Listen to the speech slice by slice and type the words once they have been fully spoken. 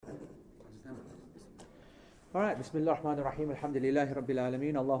All right, Bismillah ar-Rahman ar-Rahim, alhamdulillahi rabbil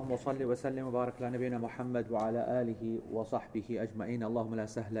alameen, Allahumma salli wa sallim wa barak ala nabiyyina Muhammad wa ala alihi wa sahbihi ajma'in, Allahumma la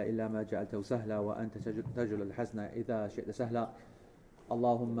sahla illa ma ja'altahu sahla wa anta tajul al-hazna idha shi'ta sahla,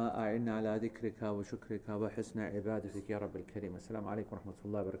 Allahumma a'inna ala dhikrika wa shukrika wa husna ibadatik ya rabbil kareem. Assalamu alaikum wa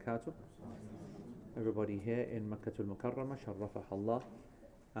rahmatullahi wa barakatuh. Everybody here in Makkatul Mukarramah, sharrafah Allah,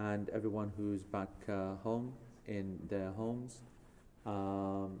 and everyone who's back home in their homes.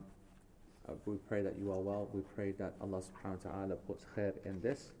 We pray that you are well. We pray that Allah subhanahu wa ta'ala puts khair in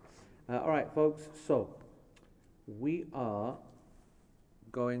this. Alright folks, so we are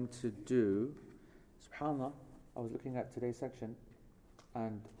going to do, subhanAllah, I was looking at today's section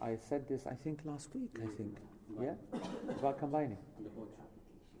and I said this I think last week, yeah? About combining.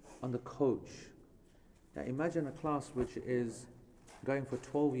 On the coach. Now imagine a class which is going for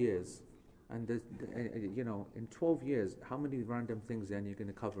 12 years. And in 12 years, how many random things then you're going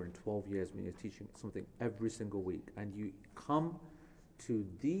to cover in 12 years when you're teaching something every single week? And you come to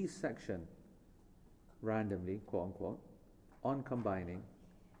the section randomly, quote unquote, on combining,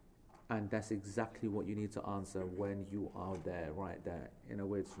 and that's exactly what you need to answer when you are there, right there, in a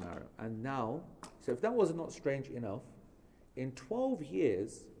weird scenario. And now, so if that was not strange enough, in 12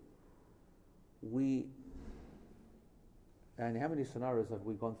 years, and how many scenarios have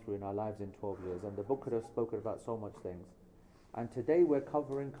we gone through in our lives in 12 years? And the book could have spoken about so much things. And today we're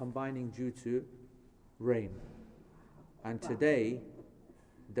covering combining due to rain. And today,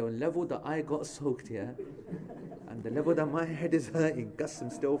 the level that I got soaked here, and the level that my head is hurting,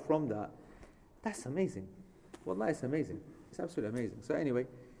 Qassam still from that, that's amazing. Wallah, it's amazing. It's absolutely amazing. So anyway,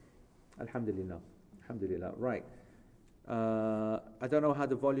 alhamdulillah. Alhamdulillah. Right. I don't know how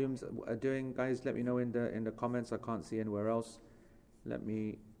the volumes are doing, guys. Let me know in the comments. I can't see anywhere else. Let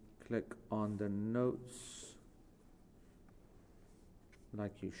me click on the notes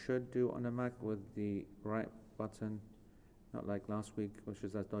like you should do on a Mac with the right button, not like last week, which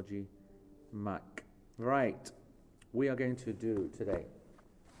was that dodgy Mac. Right, we are going to do today.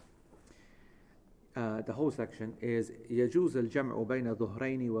 The whole section is يجوز الجمع بين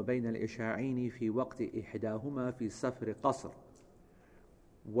الظهرين وبين العشاءين في وقت إحداهما في سفر قصر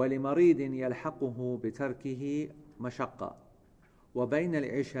ولمريض يلحقه بتركه مشقة وبين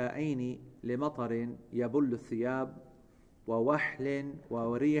العشاءين لمطر يبل الثياب ووحل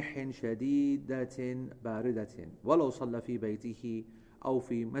وريح شديدة باردة ولو صلى في بيته أو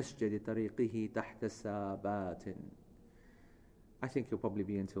في مسجد طريقه تحت السابات. I think you'll probably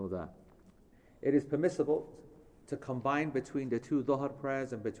be until that. It is permissible to combine between the two Dhuhr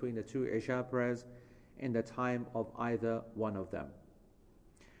prayers and between the two Isha prayers in the time of either one of them.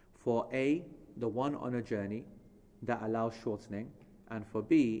 For A, the one on a journey that allows shortening, and for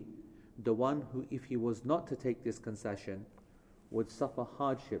B, the one who, if he was not to take this concession, would suffer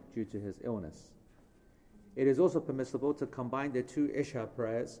hardship due to his illness. It is also permissible to combine the two Isha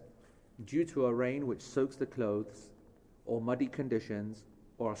prayers due to a rain which soaks the clothes, or muddy conditions,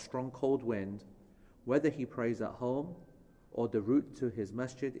 or a strong cold wind, whether he prays at home or the route to his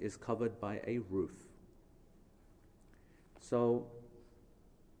masjid is covered by a roof. So,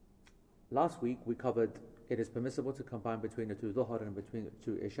 last week we covered it is permissible to combine between the two Dhuhr and between the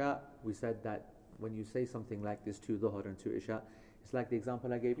two Isha. We said that when you say something like this, two Dhuhr and two Isha, it's like the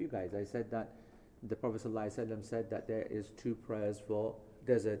example I gave you guys. I said that the Prophet ﷺ said that there is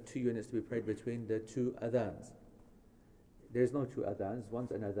there's 2 units to be prayed between the two adhans. There's no two adhans,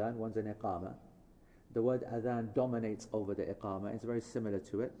 one's an adhan, one's an iqamah. The word adhan dominates over the iqamah, it's very similar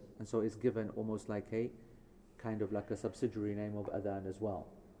to it, and so it's given almost like a kind of like a subsidiary name of adhan as well.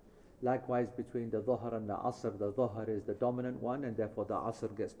 Likewise, between the dhuhr and the asr, the dhuhr is the dominant one, and therefore the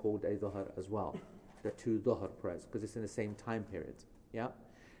asr gets called a dhuhr as well. The two dhuhr prayers, because it's in the same time period. Yeah.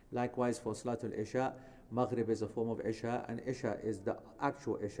 Likewise, for Salatul Isha, Maghrib is a form of Isha, and Isha is the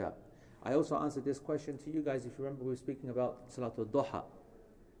actual Isha. I also answered this question to you guys. If you remember, we were speaking about Salatul Duha,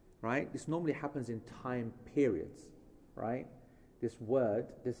 right? This normally happens in time periods, right? This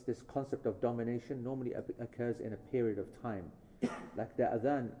word, this concept of domination normally occurs in a period of time. Like the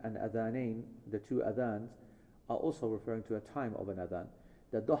adhan and adhanain, the two adhans, are also referring to a time of an adhan.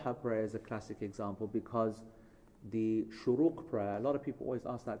 The Duha prayer is a classic example because the Shuruq prayer, a lot of people always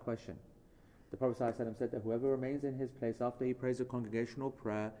ask that question. The Prophet ﷺ said that whoever remains in his place after he prays a congregational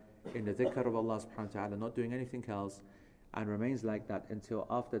prayer in the dhikr of Allah subhanahu wa ta'ala, not doing anything else, and remains like that until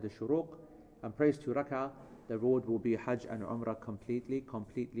after the shuruq, and prays 2 rak'ah, the reward will be Hajj and Umrah completely.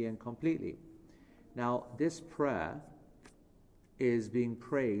 Now, this prayer is being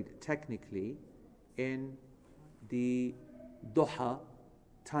prayed technically in the Duha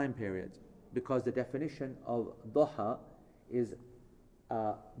time period, because the definition of Duha is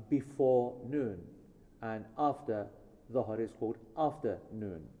before noon, and after Dhuhr is called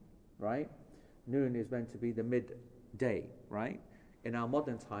afternoon, right? Noon is meant to be the midday, right? In our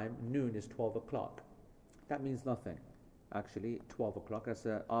modern time, noon is 12 o'clock. That means nothing, actually. 12 o'clock, that's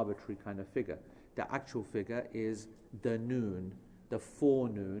an arbitrary kind of figure. The actual figure is the noon, the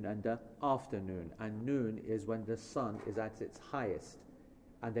forenoon and the afternoon. And noon is when the sun is at its highest,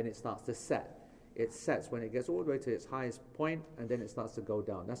 and then it starts to set. It sets when it gets all the way to its highest point, and then it starts to go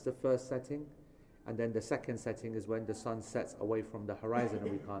down. That's the first setting. And then the second setting is when the sun sets away from the horizon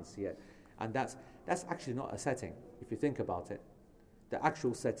and we can't see it. And that's actually not a setting, if you think about it. The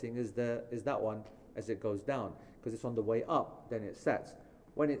actual setting is that one as it goes down, because it's on the way up, then it sets.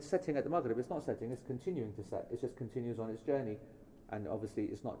 When it's setting at the Maghrib, it's not setting, it's continuing to set. It just continues on its journey. And obviously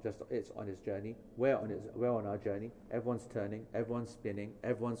it's not just it's on its journey, we're on our journey, everyone's turning, everyone's spinning,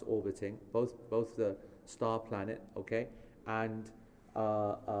 everyone's orbiting, both the star planet, okay? And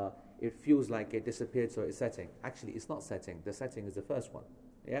it feels like it disappeared, so it's setting. Actually, it's not setting. The setting is the first one,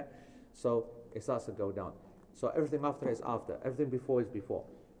 yeah? So it starts to go down. So everything after is after. Everything before is before.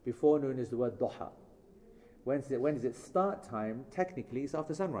 Before noon is the word duha. When is it start time? Technically, it's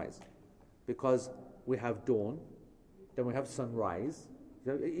after sunrise, because we have dawn, then we have sunrise.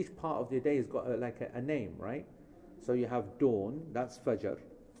 So each part of the day has got a name, right? So you have dawn, that's fajr.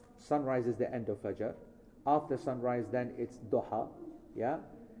 Sunrise is the end of fajr. After sunrise, then it's duha, yeah?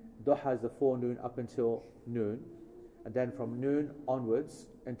 Duha is the forenoon up until noon. And then from noon onwards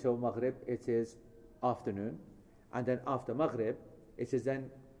until Maghrib, it is afternoon. And then after Maghrib, it is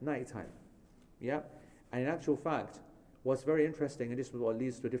then night time. Yeah? And in actual fact, what's very interesting, and this is what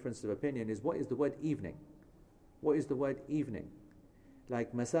leads to a difference of opinion, is what is the word evening? What is the word evening?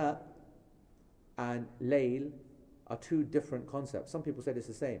 Like Masa and Layl are two different concepts. Some people say it's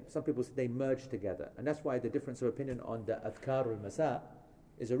the same. Some people say they merge together. And that's why the difference of opinion on the Adhkar al-Masa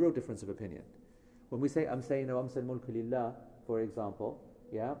is a real difference of opinion. When we say Amsayna wa amsal mulku lillah, for example,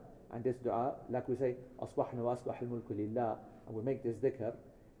 yeah, and this dua, like we say Asbahna wa asbah al-mulku lillah, and we make this dhikr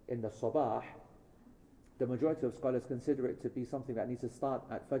in the sabah, the majority of scholars consider it to be something that needs to start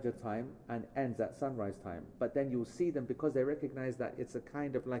at Fajr time and ends at sunrise time. But then you'll see them, because they recognize that it's a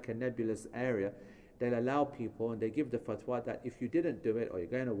kind of like a nebulous area, they'll allow people, and they give the fatwa that if you didn't do it, or you're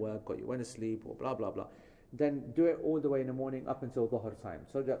going to work, or you went to sleep, or blah blah blah, then do it all the way in the morning up until Dhuhr time,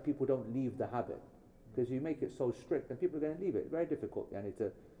 so that people don't leave the habit. Because you make it so strict, then people are going to leave it. Very difficult. I need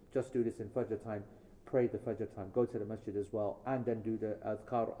to just do this in Fajr time, pray the Fajr time, go to the masjid as well, and then do the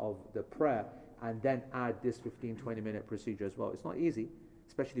adhkar of the prayer, and then add this 15-20 minute procedure as well. It's not easy,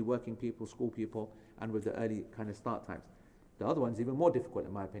 especially working people, school people, and with the early kind of start times. The other one's even more difficult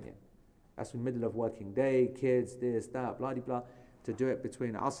in my opinion. That's in the middle of working day, kids, this, that, blah, blah, blah. To do it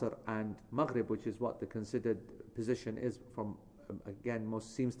between Asr and Maghrib, which is what the considered position is from, again,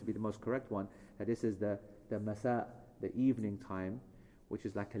 seems to be the most correct one, that this is the Masa, the evening time, which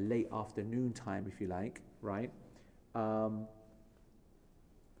is like a late afternoon time, if you like, right?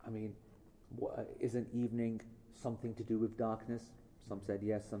 Isn't evening something to do with darkness? Some said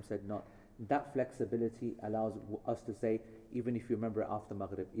yes, some said not. That flexibility allows us to say, even if you remember it after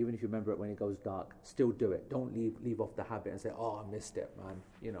Maghrib, even if you remember it when it goes dark, still do it. Don't leave off the habit and say, oh, I missed it, man.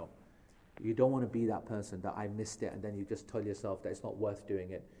 You know, you don't want to be that person that I missed it, and then you just tell yourself that it's not worth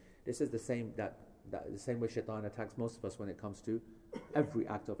doing it. This is the same the same way Shaitan attacks most of us when it comes to every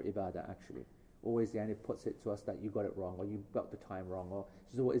act of ibadah, actually. Always the enemy puts it to us that you got it wrong, or you got the time wrong, or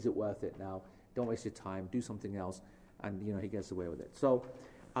is it worth it now? Don't waste your time, do something else, and he gets away with it. So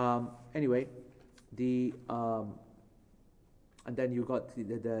anyway, and then you got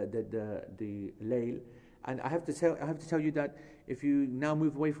the layl, and I have to tell you that if you now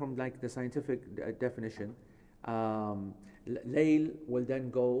move away from like the scientific definition, layl will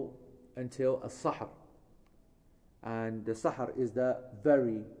then go until as-sahr, and the sahr is the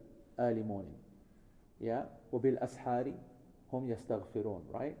very early morning. Yeah, وَبِالْأَسْحَارِ هُمْ يَسْتَغْفِرُونَ,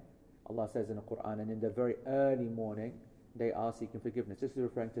 right? Allah says in the Quran, and in the very early morning they are seeking forgiveness. This is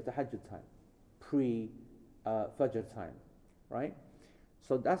referring to tahajjud time, pre-fajr time, right?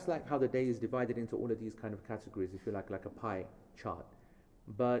 So that's like how the day is divided into all of these kind of categories, if you like a pie chart.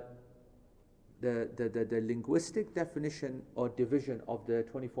 But the linguistic definition or division of the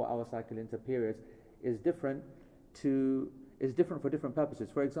 24-hour cycle into periods is different for different purposes.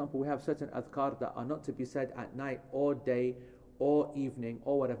 For example, we have certain adhkar that are not to be said at night or day or evening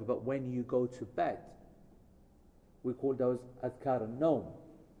or whatever, but when you go to bed, we call those adhkar al-nawm,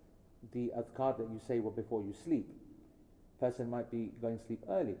 the adhkar that you say before you sleep. Person might be going to sleep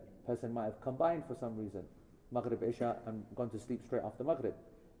early. Person might have combined for some reason, Maghrib, Isha, and gone to sleep straight after Maghrib.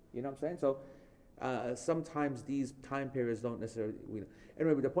 You know what I'm saying? So sometimes these time periods don't necessarily.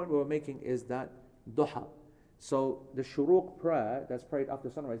 Anyway, but the point we were making is that duha. So the shuruq prayer that's prayed after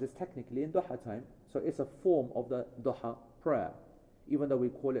sunrise is technically in duha time. So it's a form of the duha prayer, even though we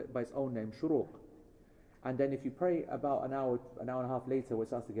call it by its own name, shuruq. And then if you pray about an hour and a half later, where it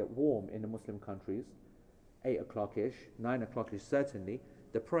starts to get warm in the Muslim countries, 8 o'clock-ish, 9 o'clock-ish certainly,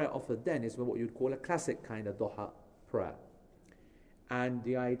 the prayer offered then is what you'd call a classic kind of duha prayer. And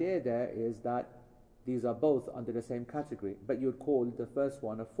the idea there is that these are both under the same category, but you'd call the first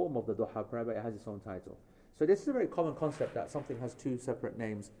one a form of the duha prayer, but it has its own title. So this is a very common concept, that something has two separate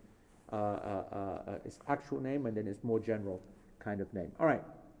names, its actual name and then its more general kind of name. All right.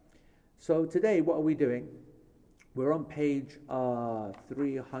 So today, what are we doing? We're on page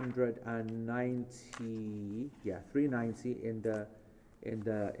 390. Yeah, 390 in the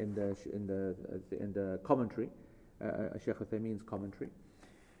commentary, Shaykh Uthaymeen's commentary,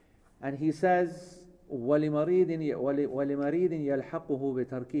 and he says, وَلِمَرِيدٍ يَلْحَقُهُ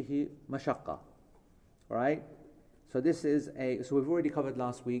بِتَرْكِهِ مَشَقَّةٌ. Right? So this is so we've already covered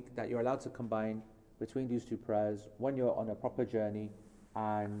last week that you're allowed to combine between these two prayers when you're on a proper journey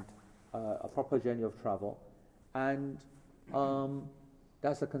and a proper journey of travel, and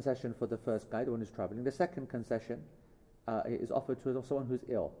that's a concession for the first guy, the one who's traveling. The second concession is offered to someone who's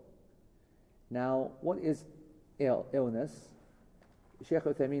ill. Now, what is illness? Shaykh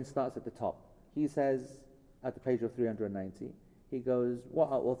Uthaymeen starts at the top. He says at the page of 390, he goes,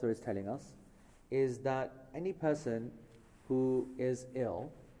 what our author is telling us is that any person who is ill,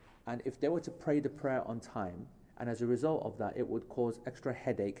 and if they were to pray the prayer on time, and as a result of that, it would cause extra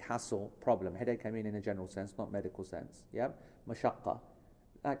headache, hassle, problem. Headache, I mean in a general sense, not medical sense. Yeah, mashaqqa,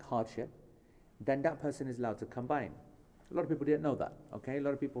 like hardship. Then that person is allowed to combine. A lot of people didn't know that. Okay, a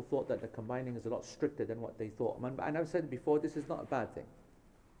lot of people thought that the combining is a lot stricter than what they thought. And I've said before, this is not a bad thing.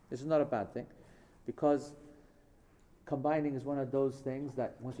 This is not a bad thing, because combining is one of those things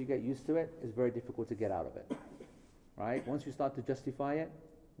that once you get used to it, it's very difficult to get out of it. Right? Once you start to justify it,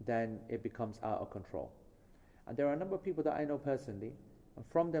 then it becomes out of control. And there are a number of people that I know personally, and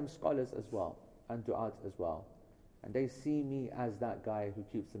from them scholars as well, and du'at as well. And they see me as that guy who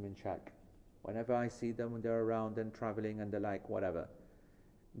keeps them in check. Whenever I see them when they're around and traveling and they're like, whatever,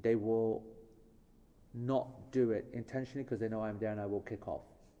 they will not do it intentionally because they know I'm there and I will kick off.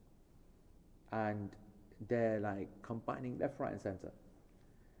 And they're like combining left, right and center.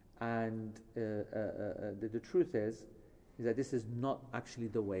 And the truth is that this is not actually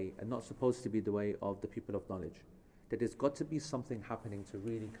the way, and not supposed to be the way of the people of knowledge. That there's got to be something happening to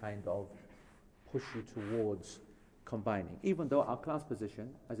really kind of push you towards combining. Even though our class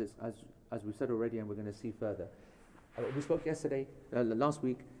position, as we said already, and we're going to see further, we spoke last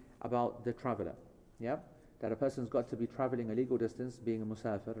week, about the traveller. Yeah, that a person's got to be travelling a legal distance, being a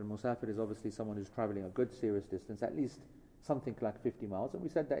musafir, and musafir is obviously someone who's travelling a good serious distance, at least something like 50 miles, and we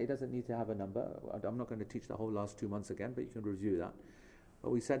said that it doesn't need to have a number. I'm not going to teach the whole last 2 months again, but you can review that.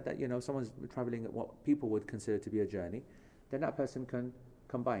 But we said that, someone's travelling at what people would consider to be a journey, then that person can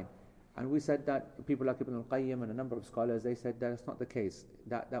combine. And we said that people like Ibn al-Qayyim and a number of scholars, they said that it's not the case.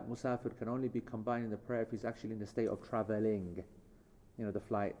 That musafir can only be combined in the prayer if he's actually in the state of travelling. The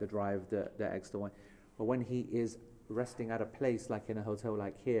flight, the drive, the X, the Y. But when he is resting at a place like in a hotel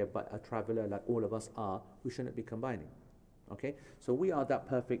like here, but a traveller like all of us are, we shouldn't be combining. Okay, so we are that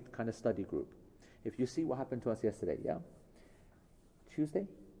perfect kind of study group. If you see what happened to us yesterday, yeah? Tuesday?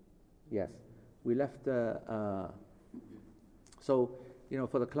 Yes. We left, so,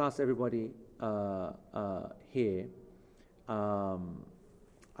 for the class, everybody here,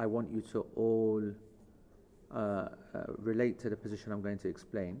 I want you to all relate to the position I'm going to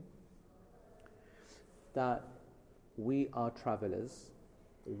explain. That we are travellers.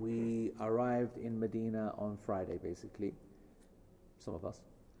 We arrived in Medina on Friday, basically. Some of us.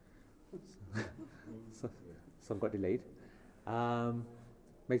 Some got delayed.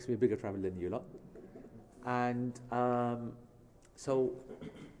 Makes me a bigger traveller than you lot. And so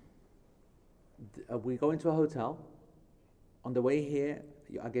we go into a hotel. On the way here,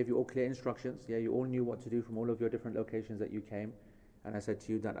 I gave you all clear instructions. Yeah, you all knew what to do from all of your different locations that you came. And I said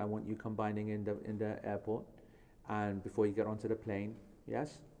to you that I want you combining in the airport, and before you get onto the plane.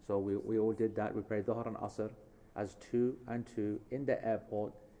 Yes. So we all did that. We prayed Dhuhr and Asr as 2 and 2 in the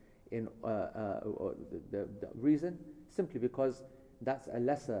airport. In the reason, simply because that's a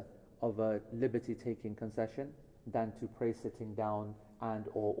lesser of a liberty-taking concession than to pray sitting down and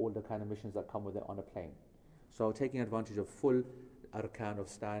or all the kind of missions that come with it on a plane. So taking advantage of full arkan of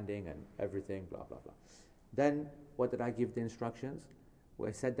standing and everything, blah blah blah. Then what did I give the instructions? Well,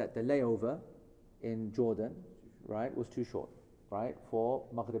 I said that the layover in Jordan, right, was too short, right, for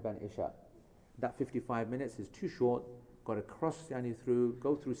Maghrib and Isha. That 55 minutes is too short. Got to cross through,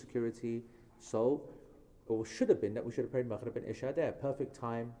 go through security So it should have been that we should have prayed Maghrib and Isha there. Perfect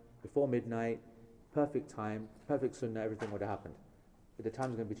time, before midnight, perfect time, perfect sunnah, everything would have happened. But the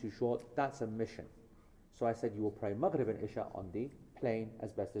time's going to be too short. That's a mission. So I said you will pray Maghrib and Isha on the plane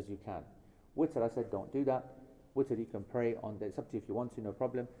as best as you can. Witr, I said don't do that. Witr you can pray on the, it's up to you if you want to, no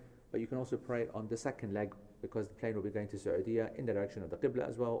problem. But you can also pray on the second leg because the plane will be going to Saudi in the direction of the Qibla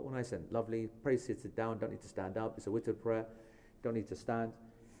as well. All nice and lovely. Pray sit down, don't need to stand up. It's a witr prayer, don't need to stand.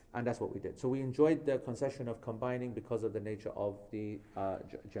 And that's what we did. So we enjoyed the concession of combining because of the nature of the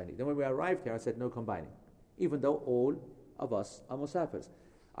journey. Then when we arrived here, I said no combining, even though all of us are musafirs.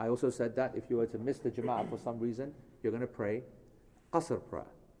 I also said that if you were to miss the Jama'ah for some reason, you're going to pray Qasr prayer,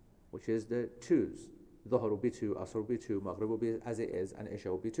 which is the twos. Dhuhr will be 2, Asr will be 2, Maghrib will be as it is, and Isha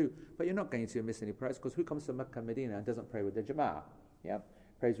will be 2. But you're not going to miss any prayers because who comes to Mecca and Medina and doesn't pray with the Jama'ah? Yeah?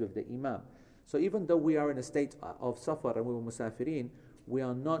 Prays with the Imam. So even though we are in a state of safar and we were musafirin, we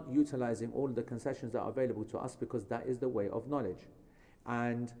are not utilizing all the concessions that are available to us because that is the way of knowledge.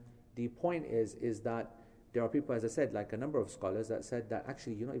 And the point is that there are people, as I said, like a number of scholars that said that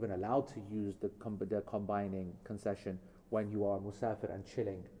actually you're not even allowed to use the combining concession when you are musafir and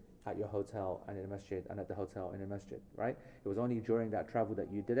chilling at your hotel and in a masjid and at the hotel in a masjid, right? It was only during that travel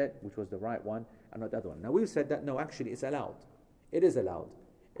that you did it, which was the right one and not the other one. Now we've said that no, actually it's allowed. It is allowed.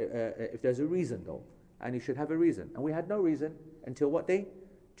 If there's a reason though, and you should have a reason. And we had no reason until what day?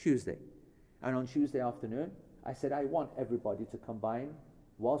 Tuesday. And on Tuesday afternoon, I said I want everybody to combine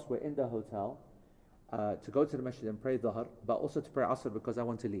whilst we're in the hotel to go to the masjid and pray Dhuhr, but also to pray Asr because I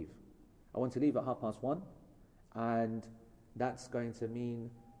want to leave. I want to leave at 1:30, and that's going to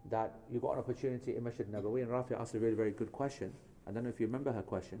mean that you got an opportunity in Masjid Nabawi. And Rafi asked a really, very good question. I don't know if you remember her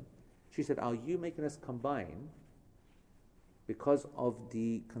question. She said, are you making us combine because of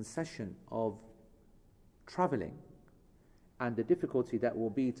the concession of traveling and the difficulty that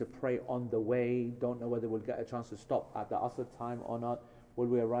will be to pray on the way, don't know whether we'll get a chance to stop at the Asr time or not, will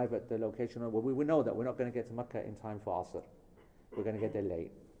we arrive at the location, well, we know that we're not going to get to Mecca in time for Asr, we're going to get there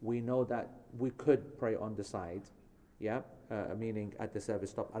late. We know that we could pray on the side, meaning at the service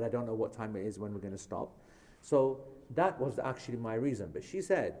stop, and I don't know what time it is when we're going to stop. So that was actually my reason. But she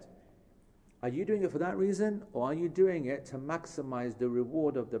said, are you doing it for that reason, or are you doing it to maximize the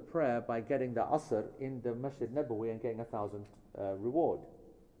reward of the prayer by getting the Asr in the Masjid Nabawi and getting 1,000 reward?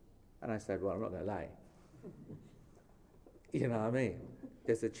 And I said, well, I'm not going to lie. You know what I mean?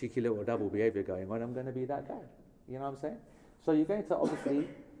 There's a cheeky little double behavior going on. I'm going to be that guy. You know what I'm saying? So you're going to obviously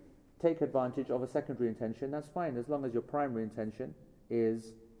take advantage of a secondary intention. That's fine, as long as your primary intention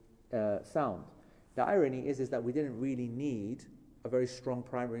is sound. The irony is that we didn't really need a very strong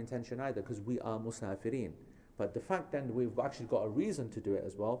primary intention either, because we are musafirin. But the fact then we've actually got a reason to do it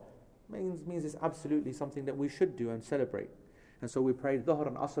as well means it's absolutely something that we should do and celebrate. And so we prayed Dhuhr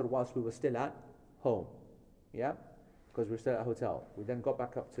and Asr whilst we were still at home, because we were still at a hotel. We then got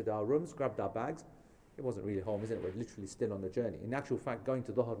back up to our rooms, grabbed our bags. It wasn't really home, isn't it? We're literally still on the journey. In actual fact, going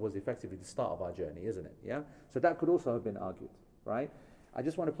to Dhuhr was effectively the start of our journey, isn't it? So that could also have been argued, right? I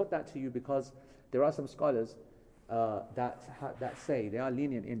just want to put that to you because there are some scholars that say, they are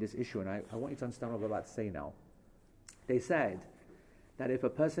lenient in this issue, and I want you to understand what I'm about to say now. They said that if a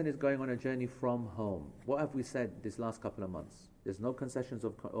person is going on a journey from home, what have we said this last couple of months? There's no concessions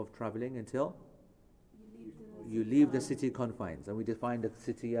of traveling until you leave the city confines, and we define the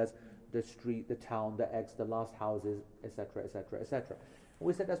city as the street, the town, the X, the last houses, etc., etc., etc.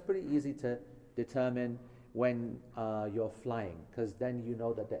 We said that's pretty easy to determine when you're flying, because then you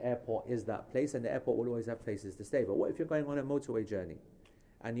know that the airport is that place, and the airport will always have places to stay. But what if you're going on a motorway journey,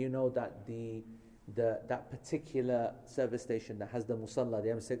 and you know that that particular service station that has the Musalla, the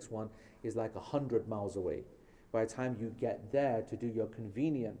M6 one, is like 100 miles away? By the time you get there to do your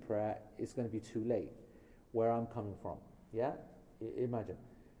convenient prayer, it's going to be too late. Where I'm coming from, imagine.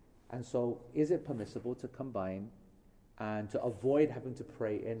 And so, is it permissible to combine and to avoid having to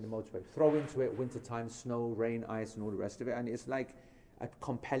pray in the motorway? Throw into it wintertime, snow, rain, ice, and all the rest of it, and it's like a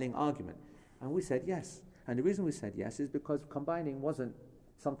compelling argument. And we said yes. And the reason we said yes is because combining wasn't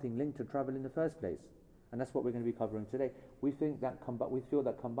something linked to travel in the first place. And that's what we're going to be covering today. We think that we feel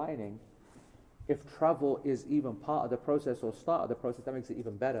that combining, if travel is even part of the process or start of the process, that makes it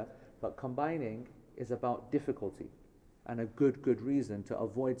even better. But combining is about difficulty and a good reason to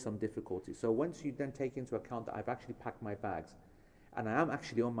avoid some difficulty. So once you then take into account that I've actually packed my bags and I am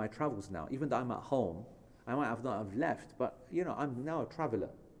actually on my travels now, even though I'm at home, I might have not have left, but I'm now a traveler,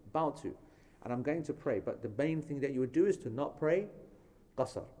 about to, and I'm going to pray. But the main thing that you would do is to not pray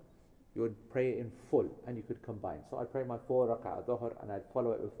qasr. You would pray in full, and you could combine. So I pray my 4 rak'ah dhuhr, and I'd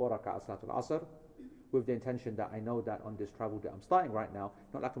follow it with 4 rak'ah salatul asr, with the intention that I know that on this travel that I'm starting right now,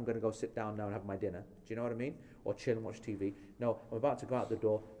 not like I'm going to go sit down now and have my dinner. Do you know what I mean? Or chill and watch TV. No, I'm about to go out the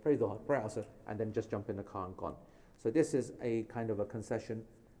door, pray Dhuhr, pray Asr, and then just jump in the car and gone. So this is a kind of a concession.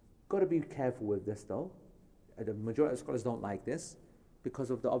 Got to be careful with this though. The majority of scholars don't like this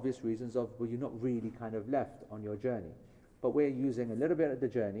because of the obvious reasons of, well, you're not really kind of left on your journey. But we're using a little bit of the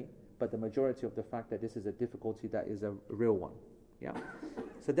journey, but the majority of the fact that this is a difficulty that is a real one. Yeah.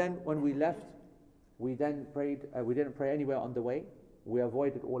 So then when we left, we then prayed, we didn't pray anywhere on the way. We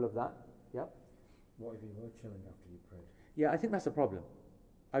avoided all of that. Yeah. What if you were chilling after you prayed? Yeah, I think that's a problem.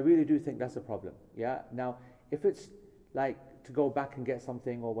 I really do think that's a problem. Yeah. Now, if it's like to go back and get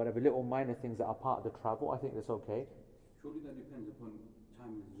something or whatever, little minor things that are part of the travel, I think that's okay. Surely that depends upon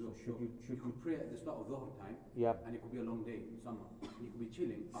time as well. So you could pray at the start of Dhuhr time, and it could be a long day in summer. You could be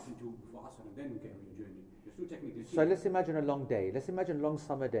chilling up until before Asr and then get on your journey. You're still technically So let's imagine a long day. Let's imagine a long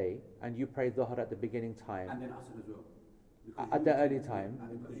summer day, and you pray Dhuhr at the beginning time. And then Asr as well. At the early time.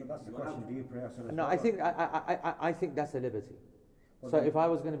 So that's the question. Do you pray Asr as No, well? I think that's a liberty. Well, so if I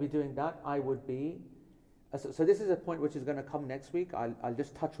was going to be doing that, I would be. So this is a point which is going to come next week. I'll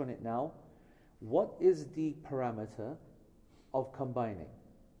just touch on it now. What is the parameter of combining?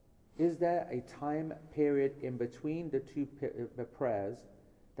 Is there a time period in between the two prayers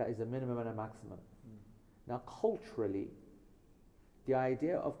that is a minimum and a maximum? Now, culturally, the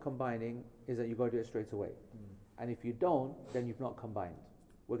idea of combining is that you got to do it straight away. And if you don't, then you've not combined.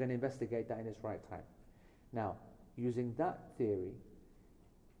 We're going to investigate that in its right time. Now, using that theory,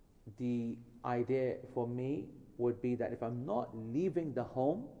 the idea for me would be that if I'm not leaving the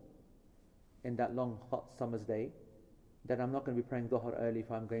home in that long hot summer's day, then I'm not going to be praying Dhuhr early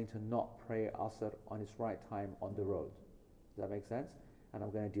if I'm going to not pray Asr on its right time on the road. Does that make sense? And I'm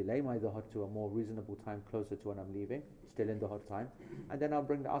going to delay my Dhuhr to a more reasonable time closer to when I'm leaving, still in the Dhuhr time, and then I'll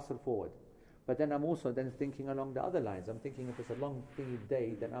bring the Asr forward. But then I'm also then thinking along the other lines. I'm thinking if it's a long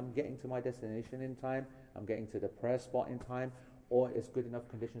day, then I'm getting to my destination in time, I'm getting to the prayer spot in time, or it's good enough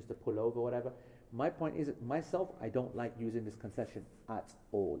conditions to pull over, whatever. My point is, myself, I don't like using this concession at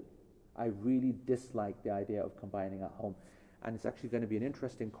all. I really dislike the idea of combining at home. And it's actually going to be an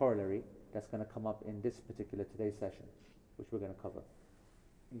interesting corollary that's going to come up in this particular today's session, which we're going to cover.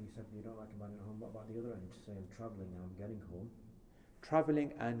 You said you don't like combining at home. What about the other end? Say I'm travelling and I'm getting home.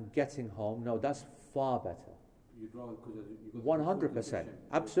 Travelling and getting home, no, that's far better. You'd rather, because you've got 100%.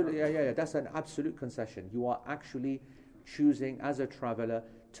 Absolutely, yeah. That's an absolute concession. You are actually choosing as a traveller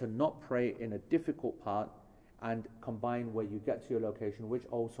to not pray in a difficult part and combine where you get to your location, which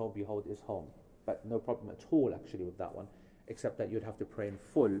also, behold, is home. But no problem at all, actually, with that one, except that you'd have to pray in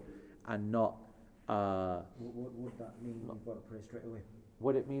full and not... Would that mean you've got to pray straight away?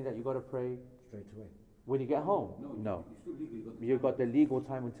 Would it mean that you've got to pray... Straight away? When you get home? No. You've got the legal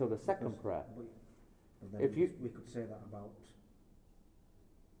time until the second prayer. But if we could say that about...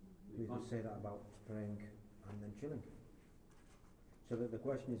 We could say that about praying and then chilling. So that the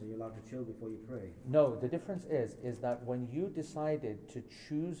question is, are you allowed to chill before you pray? No, the difference is that when you decided to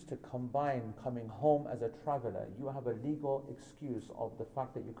choose to combine coming home as a traveller, you have a legal excuse of the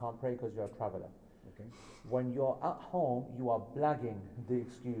fact that you can't pray because you're a traveller. Okay. When you're at home, you are blagging the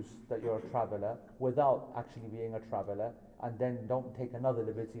excuse that you're a traveller without actually being a traveller, and then don't take another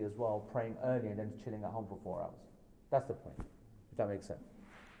liberty as well, praying early and then chilling at home for 4 hours. That's the point, if that makes sense.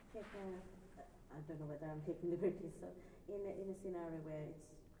 I don't know whether I'm taking liberties. So in a scenario where it's,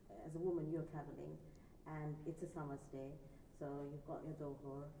 as a woman, you're traveling and it's a summer's day, so you've got your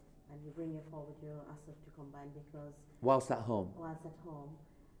Dhuhr and you bring forward your Asr to combine because... Whilst at home.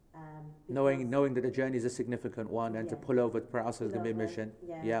 Knowing that the journey is a significant one, and to pull over to pray Asr is going to be a mission.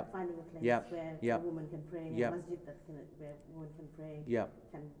 Finding a place where a woman can pray, a masjid where a woman can pray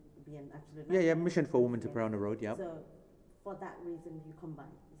can be an absolute... mission for a woman to pray on the road, So for that reason you combine.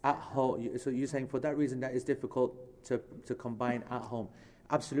 At home, so you're saying for that reason that is difficult to combine at home.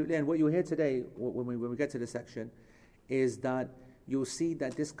 Absolutely, and what you'll hear today when we get to the section is that you'll see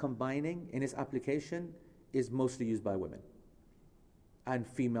that this combining in its application is mostly used by women and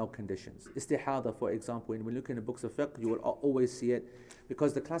female conditions. Istihada, for example, when we look in the books of fiqh, you will always see it,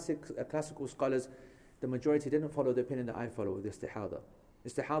 because the classical scholars, the majority didn't follow the opinion that I follow with istihada.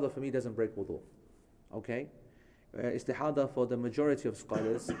 Istihada for me doesn't break wudu. Okay? Istihada for the majority of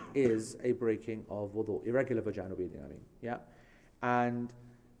scholars is a breaking of wudu, irregular vaginal bleeding, And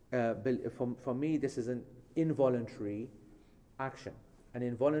for me, this is an involuntary action. An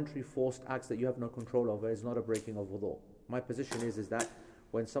involuntary forced acts that you have no control over is not a breaking of wudu. My position is that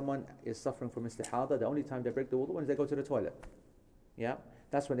when someone is suffering from istihada, the only time they break the wudu is they go to the toilet.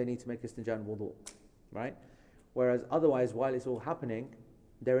 That's when they need to make istinja and wudu. Right? Whereas otherwise, while it's all happening,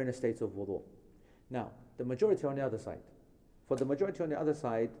 they're in a state of wudu. Now, the majority on the other side. For the majority on the other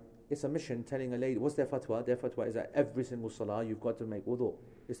side, it's a mission telling a lady, what's their fatwa? Their fatwa is that every single salah you've got to make wudu,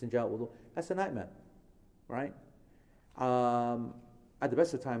 istinja wudu. That's a nightmare, right? At the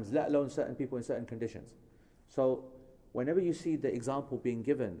best of times, let alone certain people in certain conditions. So, whenever you see the example being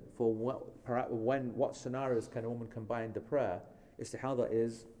given for what scenarios can a woman combine the prayer, istihada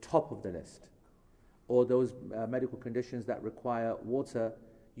is top of the list. Or those medical conditions that require water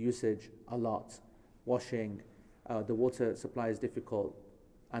usage a lot, washing, the water supply is difficult,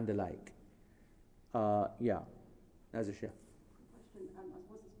 and the like. Yeah, that's a share. Question, I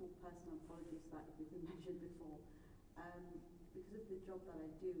suppose it's more personal, apologies that it's been mentioned before. Because of the job that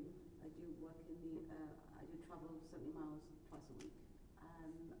I do work in I do travel 70 miles twice a week.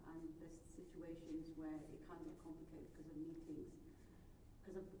 And there's situations where it can get complicated because of meetings,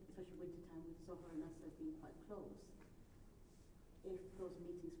 especially winter time with Zohar and Asr being quite close. If those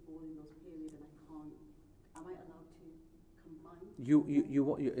meetings fall in those periods and I can't, am I allowed to combine?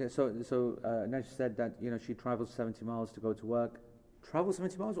 Nash said that she travels 70 miles to go to work. Travel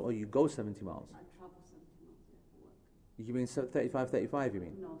 70 miles, or you go 70 miles? I travel 70 miles for work. You mean 35? You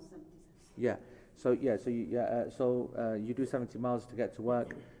mean? No, 70. Yeah. So you do 70 miles to get to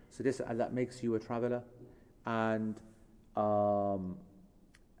work. So that makes you a traveler, and you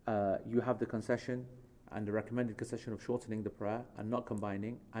have the concession and the recommended concession of shortening the prayer and not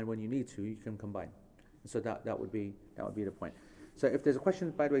combining. And when you need to, you can combine. So that would be the point. So if there's a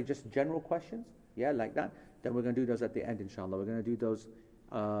question, by the way, just general questions, like that, then we're going to do those at the end, inshallah. We're going to do those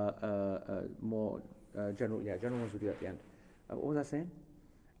more general ones we'll do at the end. What was I saying?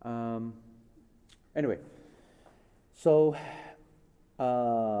 Anyway, so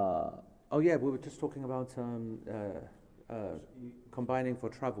we were just talking about combining for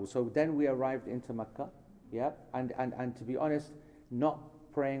travel. So then we arrived into Mecca, and to be honest, not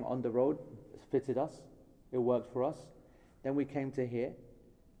praying on the road fitted us. It worked for us. Then we came to here,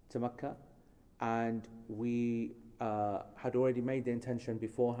 to Mecca, and we had already made the intention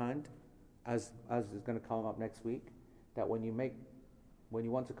beforehand, as is going to come up next week, that when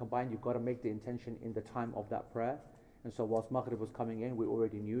you want to combine, you've got to make the intention in the time of that prayer. And so whilst Maghrib was coming in, we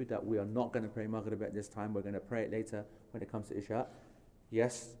already knew that we are not going to pray Maghrib at this time. We're going to pray it later when it comes to Isha.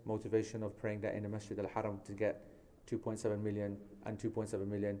 Yes, motivation of praying that in the Masjid al-Haram to get 2.7 million and 2.7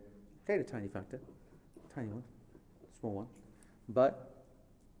 million. Okay, a tiny factor. Tiny one. Small one. But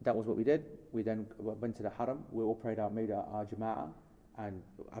that was what we did. We then went to the Haram. We all prayed out, made our Jama'ah, and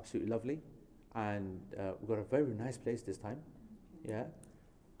absolutely lovely. And we got a very nice place this time. Yeah,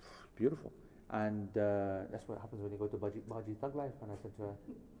 beautiful. And that's what happens when you go to Baji Thug Life. And I said to her,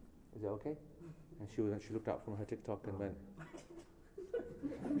 "Is it okay?" And she looked out from her TikTok and went.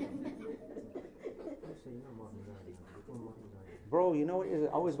 Bro, you know what it is? You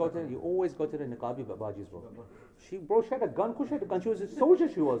always go to the niqabi but Bajis, bro. She had a gun. She was a soldier.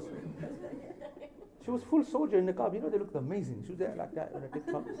 She was full soldier in niqab. They looked amazing. She was there like that on a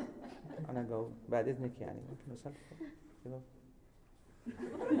TikTok. And I go, bad isn't it, yani? I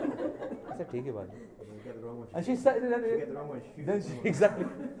said, take it, buddy. And she said, then she exactly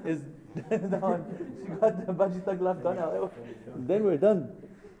is down. She got the Baji Thug Life gun out. Then we're done.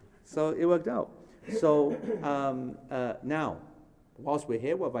 So it worked out. So now, whilst we're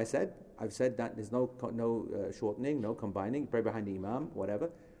here, what have I said? I've said that there's no shortening, no combining, pray behind the Imam, whatever.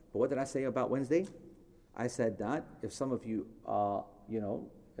 But what did I say about Wednesday? I said that if some of you are,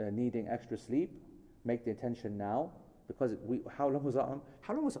 needing extra sleep, make the intention now. Because how long was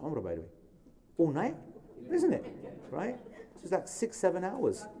Umrah, by the way? All night? Isn't it? Right? So it's like 6-7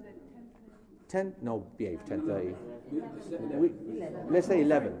 hours. 10? No, behave, 10:30. Let's say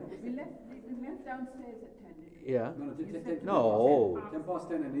 11. We left downstairs at 10. Yeah. No,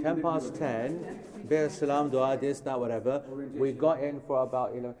 10 past 10. Bear salam, dua, this, that, whatever. We got in for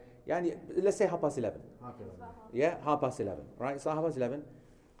about 11. Yani, let's say 11:30. Yeah, 11:30. Right? So 11:30.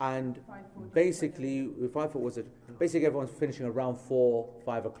 And basically, basically everyone's finishing around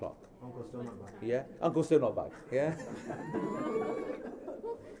 4-5 o'clock. Uncle's still not back. Yeah, Uncle's still not back. Yeah.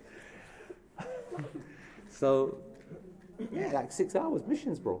 So, like 6 hours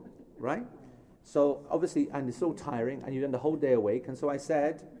missions, bro. Right? So obviously, and it's so tiring, and you've done the whole day awake. And so I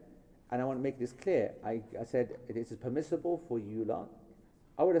said, and I want to make this clear. I said it is permissible for you lot.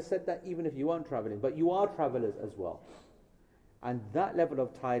 I would have said that even if you weren't traveling, but you are travelers as well. And that level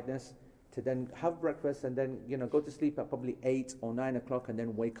of tiredness, to then have breakfast and then go to sleep at probably 8 or 9 o'clock and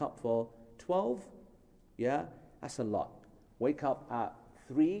then wake up for 12, that's a lot. Wake up at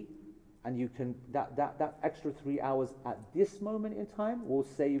 3, and you can that extra 3 hours at this moment in time will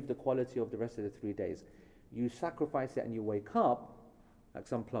save the quality of the rest of the 3 days. You sacrifice it and you wake up, like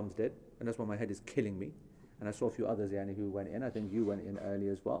some plums did, and that's why my head is killing me, and I saw a few others yani, who went in, I think you went in early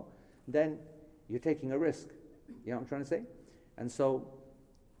as well, then you're taking a risk. You know what I'm trying to say? And so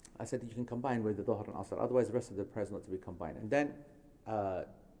I said that you can combine with the Dhuhr and Asr, otherwise the rest of the prayers not to be combined. And then,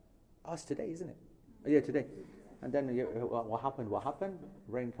 it's today, isn't it? Yeah, today. And then what happened?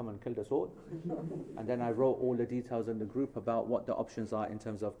 Rain come and killed us all. And then I wrote all the details in the group about what the options are in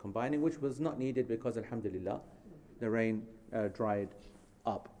terms of combining, which was not needed because alhamdulillah, the rain dried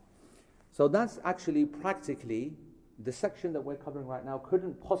up. So that's actually practically, the section that we're covering right now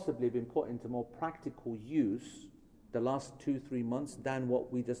couldn't possibly have been put into more practical use the last 2-3 months than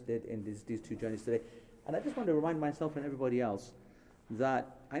what we just did in these 2 journeys today. And I just want to remind myself and everybody else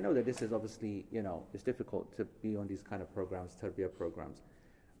that I know that this is obviously, it's difficult to be on these kind of programs, tarbiyah programs.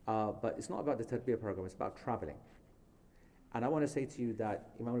 But it's not about the tarbiyah program, it's about traveling. And I want to say to you that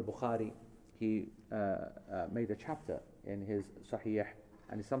Imam al-Bukhari, he made a chapter in his Sahih,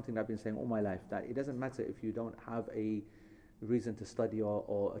 and it's something I've been saying all my life, that it doesn't matter if you don't have a reason to study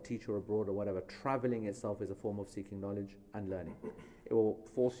or a teacher abroad or whatever. Traveling itself is a form of seeking knowledge and learning. It will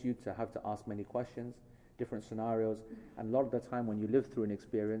force you to have to ask many questions, different scenarios, and a lot of the time when you live through an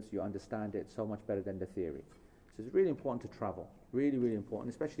experience, you understand it so much better than the theory. So it's really important to travel, really, really important,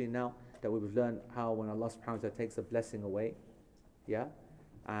 especially now that we've learned how when Allah subhanahu wa ta'ala takes a blessing away,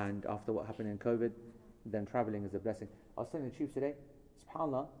 and after what happened in COVID, then traveling is a blessing. I was telling the chief today,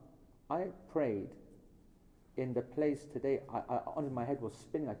 subhanAllah, I prayed in the place today, honestly my head was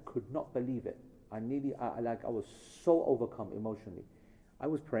spinning, I could not believe it. I was so overcome emotionally. I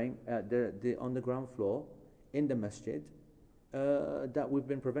was praying on the ground floor in the masjid that we've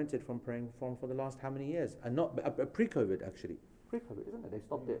been prevented from praying from for the last how many years? And not pre-COVID actually. Pre-COVID, isn't it? They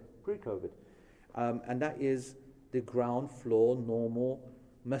stopped it pre-COVID. And that is the ground floor normal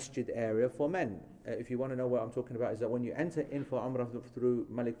masjid area for men. If you want to know what I'm talking about, is that when you enter in for Umrah through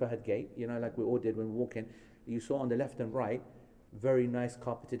Malik Fahad Gate, like we all did when we walk in, you saw on the left and right very nice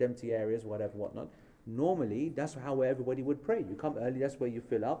carpeted empty areas, whatnot. Normally, that's how everybody would pray. You come early, that's where you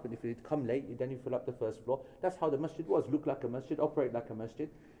fill up, and if you come late, then you fill up the first floor. That's how the masjid was. Look like a masjid, operate like a masjid.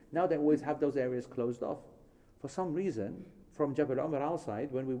 Now they always have those areas closed off. For some reason, from Jabal Umar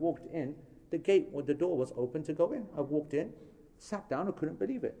outside, when we walked in, the gate or the door was open to go in. I walked in, sat down, I couldn't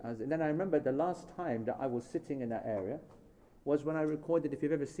believe it. And then I remember the last time that I was sitting in that area was when I recorded, if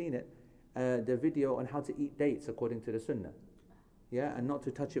you've ever seen it, the video on how to eat dates according to the Sunnah. And not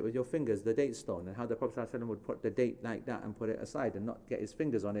to touch it with your fingers, the date stone, and how the Prophet ﷺ would put the date like that and put it aside and not get his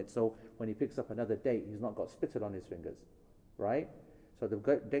fingers on it, so when he picks up another date, he's not got spittle on his fingers, right? So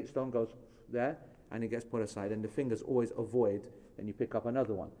the date stone goes there, and it gets put aside, and the fingers always avoid, and you pick up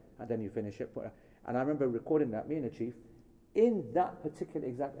another one, and then you finish it. And I remember recording that, me and the chief, in that particular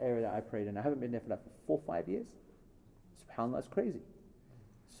exact area that I prayed in. I haven't been there for like 4 or 5 years. SubhanAllah, that's crazy.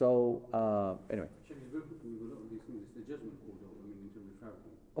 So, anyway.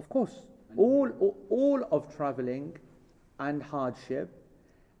 Of course, all of traveling and hardship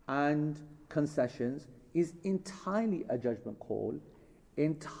and concessions is entirely a judgment call,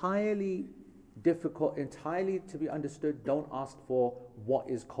 entirely difficult, entirely to be understood. Don't ask for what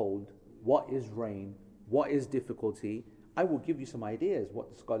is cold, what is rain, what is difficulty. I will give you some ideas what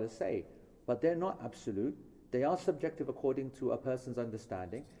the scholars say, but they're not absolute. They are subjective according to a person's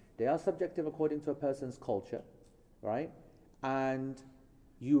understanding. They are subjective according to a person's culture, right? And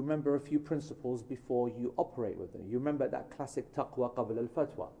you remember a few principles before you operate with them. You remember that classic taqwa qabl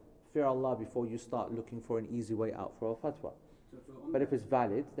al-fatwa. Fear Allah before you start looking for an easy way out for a fatwa. But if it's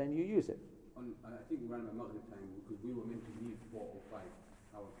valid, then you use it. I think around my Maghrib time, because we were meant to leave 4 or 5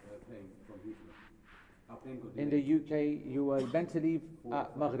 hours plane from Heathrow. Our plane got delayed. In the UK, you were meant to leave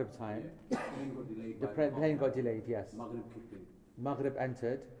at Maghrib time. The plane got delayed. The plane got delayed, yes. Maghrib kicked in. Maghrib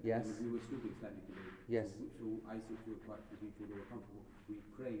entered, yes. And we were still being slightly delayed. Yes. So I said to quite a few people, they were comfortable. We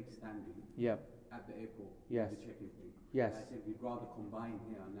prayed standing at the airport. Yes. The check-in thing. Yes. And I said we'd rather combine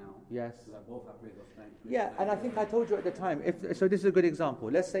here now. Yes. So that both our prayers are standing. Yeah, and I think I told you at the time, so this is a good example.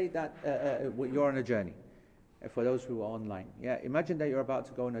 Let's say that you're on a journey, for those who are online. Imagine that you're about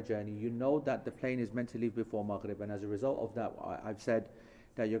to go on a journey. You know that the plane is meant to leave before Maghrib, and as a result of that, I've said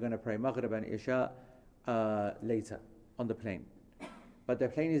that you're going to pray Maghrib and Isha later on the plane. But the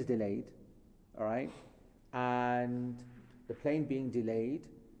plane is delayed, all right? And the plane being delayed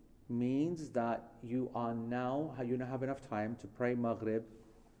means that you now have enough time to pray Maghrib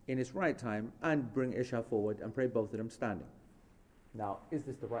in its right time and bring Isha forward and pray both of them standing. Now, is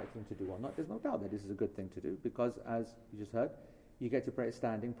this the right thing to do or not? There's no doubt that this is a good thing to do, because as you just heard, you get to pray it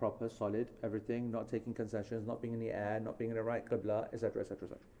standing, proper, solid, everything, not taking concessions, not being in the air, not being in the right qibla, etc., etc.,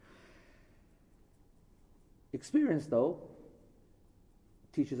 etc. Experience, though,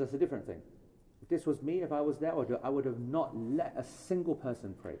 teaches us a different thing. If this was me, if I was there, I would have not let a single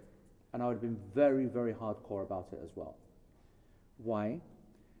person pray. And I would have been very, very hardcore about it as well. Why?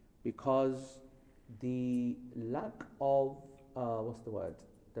 Because the lack of,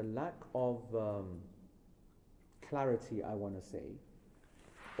 the lack of clarity, I want to say,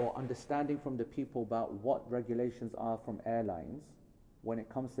 or understanding from the people about what regulations are from airlines when it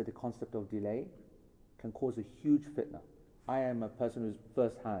comes to the concept of delay can cause a huge fitna. I am a person who's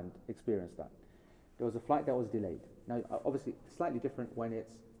first-hand experienced that. There was a flight that was delayed. Now, obviously, slightly different when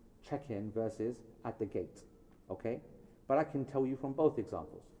it's check-in versus at the gate, okay? But I can tell you from both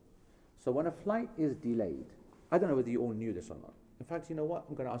examples. So when a flight is delayed, I don't know whether you all knew this or not. In fact, you know what?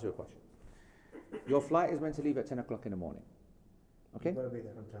 I'm going to ask you a question. Your flight is meant to leave at 10 o'clock in the morning, okay? You've got to be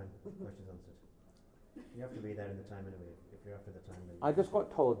there on time. Questions answered. You have to be there in the time anyway. If you're after the time, then I just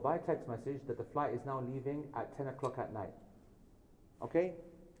got told by text message that the flight is now leaving at 10 o'clock at night. Okay?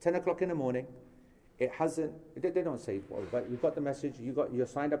 10 o'clock in the morning. It hasn't, they don't say, well, but you've got the message, you're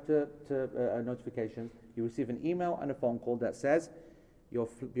signed up to notifications, you receive an email and a phone call that says, your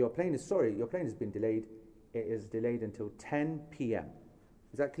plane has been delayed. It is delayed until 10 p.m.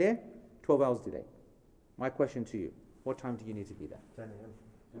 Is that clear? 12 hours delay. My question to you, what time do you need to be there? 10 a.m.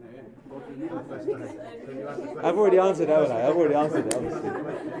 I've already answered, haven't I? I've already answered it, obviously.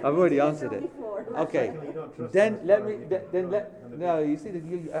 I've already answered it. Okay. Then let me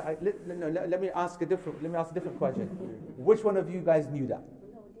let me ask a different question. Which one of you guys knew that?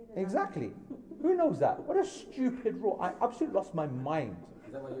 Exactly. Who knows that? What a stupid rule. I absolutely lost my mind.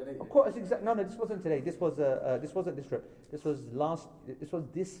 Is that why you're late? Of course, no, this wasn't today. This wasn't this trip. This was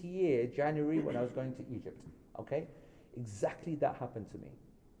this year, January, when I was going to Egypt. Okay? Exactly that happened to me.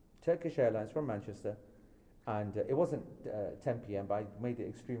 Turkish Airlines from Manchester, and it wasn't 10 p.m., but I made it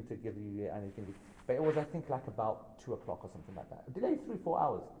extreme to give you anything. But it was, I think, like about 2 o'clock or something like that. A delay 3-4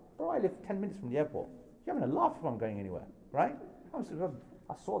 hours. Bro, I live 10 minutes from the airport. You're having a laugh if I'm going anywhere, right? I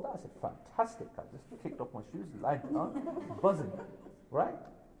saw that, I said, fantastic. I just kicked off my shoes, lied down, buzzing, right?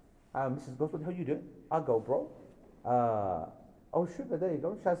 Mrs. goes, what the hell are you doing? I'll go, bro. Oh, sugar, there you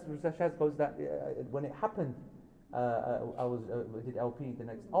go. Shaz goes, that when it happened, I did LP the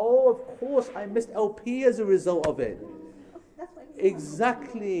next. Oh, of course, I missed LP as a result of it.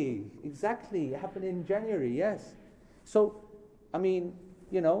 Exactly. It happened in January, yes. So, I mean,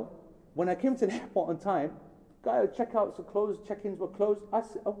 when I came to the airport on time, checkouts were closed, check-ins were closed. I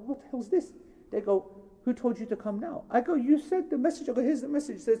said, oh, what the hell's this? They go, who told you to come now? I go, you said the message. I go, here's the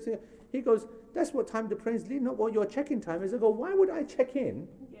message. He goes, that's what time the plane's leaving, not what your check-in time is. I go, why would I check in?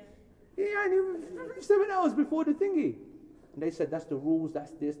 Yeah, and 7 hours before the thingy. And they said, that's the rules,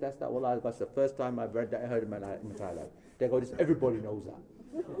 that's this, that's that. Well, that's the first time I've read that, I heard in my entire life. They go, everybody knows that.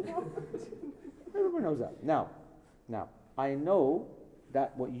 Everybody knows that. Now, I know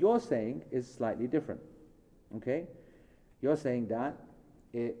that what you're saying is slightly different. Okay? You're saying that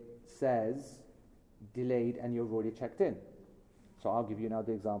it says delayed and you've already checked in. So I'll give you now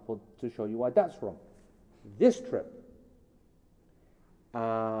the example to show you why that's wrong. This trip,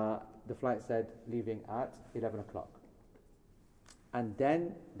 the flight said leaving at 11 o'clock. And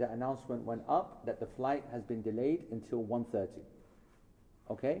then the announcement went up that the flight has been delayed until 1:30.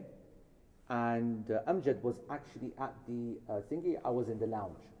 Okay? And Amjad was actually at the thingy. I was in the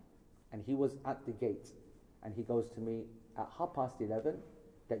lounge. And he was at the gate. And he goes to me at 11:30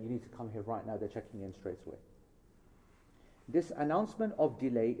 that you need to come here right now. They're checking in straight away. This announcement of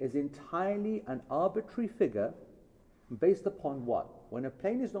delay is entirely an arbitrary figure based upon what? When a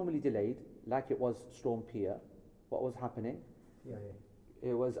plane is normally delayed, like it was Storm Pier, what was happening? Yeah.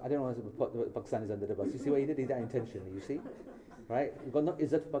 It was, I don't know if put the Pakistanis under the bus. You see what he did? He did that intentionally, you see? Right? You've got no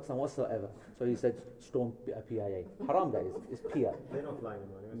izzat for Pakistan whatsoever. So he said Storm PIA. Haram that is. It's Pier. They're not flying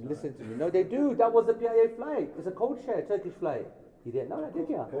anymore. Listen to me. No, they do. That was the PIA flight. It's a code share, Turkish flight. You didn't know that, did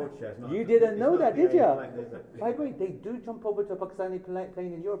you? Code share, you didn't know that, did you? By the way, they do jump over to a Pakistani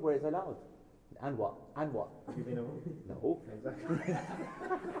plane in Europe where it's allowed. And what? Have you been over? No. Exactly.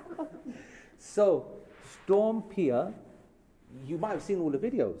 So, Storm Pier, you might have seen all the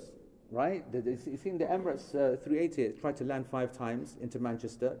videos, right? You've seen the Emirates 380 tried to land 5 times into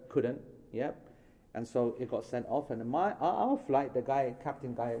Manchester, couldn't, yep. And so it got sent off. And our flight, the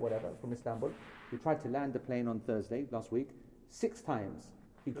captain guy, whatever, from Istanbul, he tried to land the plane on Thursday, last week, 6 times.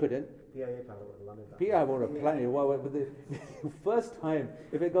 He couldn't. PIA pilot would have landed that. PIA would have landed. Well, but the first time,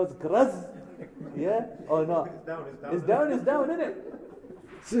 if it goes graz, yeah, or not? It's down, isn't it?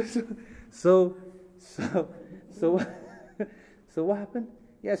 So what happened?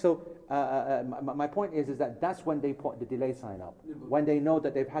 Yeah, so my point is that that's when they put the delay sign up. When they know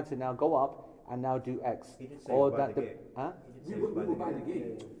that they've had to now go up and now do X. He did say Or by that the gate. huh? We were by the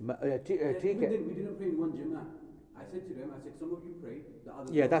gate. We didn't pray in one Jama'ah. I said to them, some of you pray, the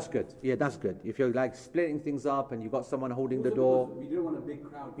others Yeah, that's good. Yeah, that's good. If you're like splitting things up and you've got someone holding the door. We didn't want a big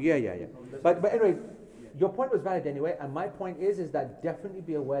crowd. Yeah. But anyway, your point was valid anyway, and my point is that definitely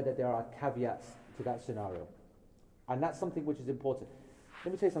be aware that there are caveats to that scenario. And that's something which is important.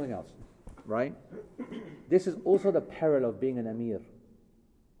 Let me tell you something else, right? This is also the peril of being an Amir.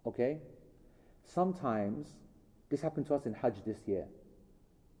 Okay? Sometimes, this happened to us in Hajj this year.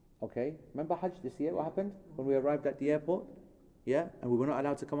 Okay? Remember Hajj this year? What happened when we arrived at the airport? Yeah? And we were not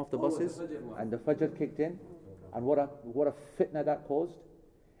allowed to come off the buses. And the Fajr kicked in. And what a fitna that caused.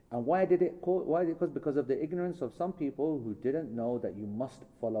 And why did it cause? Why did it cause? Because of the ignorance of some people who didn't know that you must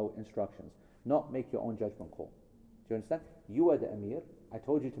follow instructions, not make your own judgment call. Do you understand? You were the Amir. I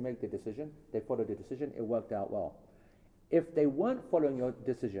told you to make the decision. They followed the decision. It worked out well. If they weren't following your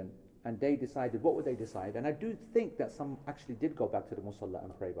decision and they decided, what would they decide? And I do think that some actually did go back to the Musalla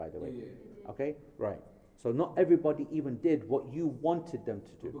and pray, by the way. Yeah. Okay? Right. So not everybody even did what you wanted them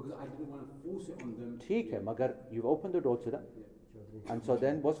to do. Because I didn't want to force it on them. ठीक है, मगर you've opened the door to them. Yeah. And so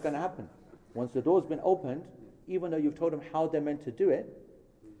then what's going to happen? Once the door's been opened, even though you've told them how they're meant to do it,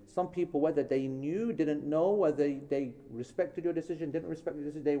 some people, whether they knew, didn't know, whether they respected your decision, didn't respect your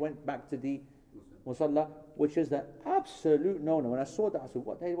decision, they went back to the Musalla, which is the absolute no-no. When I saw that, I said,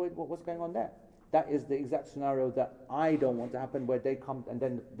 what's going on there? That is the exact scenario that I don't want to happen, where they come and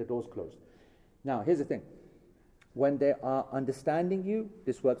then the door's closed. Now, here's the thing. When they are understanding you,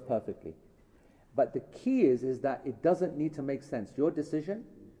 this works perfectly. But the key is that it doesn't need to make sense. Your decision,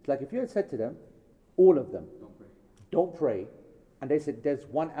 like if you had said to them, all of them, don't pray, and they said, there's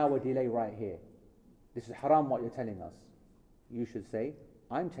 1 hour delay right here. This is haram what you're telling us. You should say,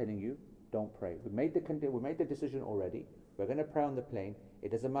 I'm telling you, don't pray. We made the decision already. We're going to pray on the plane.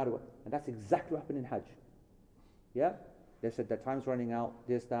 It doesn't matter what. And that's exactly what happened in Hajj. Yeah? They said, the time's running out,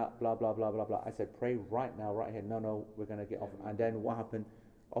 this, that, blah, blah, blah, blah, blah. I said, pray right now, right here. No, we're going to get off. And then what happened?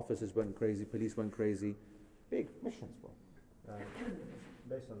 Officers went crazy, police went crazy. Big missions, bro.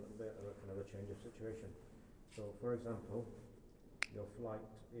 Based on kind of a change of situation. So, for example, your flight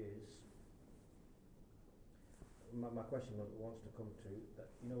is... My question wants to come to that.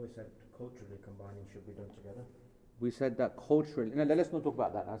 We said culturally combining should be done together. We said that culturally. No, let's not talk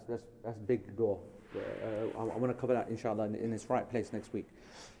about that. That's big door. I want to cover that, inshallah, in its right place next week.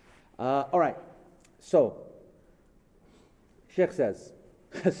 All right. So, Sheikh says,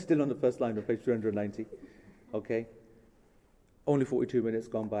 still on the first line of page 290. Okay. Only 42 minutes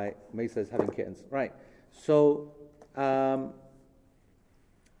gone by. May says having kittens. Right. So, the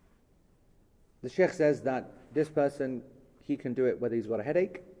Sheikh says that this person, he can do it whether he's got a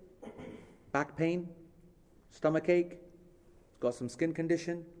headache, back pain, stomachache, got some skin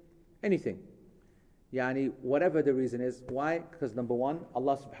condition, anything. Yani, whatever the reason is. Why? Because number one,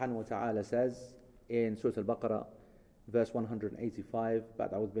 Allah subhanahu wa ta'ala says in Surah Al-Baqarah, verse 185,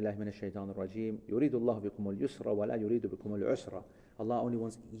 بعد أعوذ بالله من الشيطان الرجيم يريد الله بكم اليسر ولا يريد بكم العسر. Allah only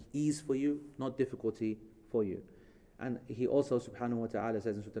wants ease for you, not difficulty for you. And He also subhanahu wa ta'ala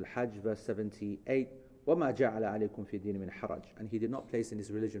says in Surah Al-Hajj, verse 78, وَمَا جَعَلَ عَلَيْكُمْ فِي الدِّينِ مِنْ حَرَجٍ. And He did not place in His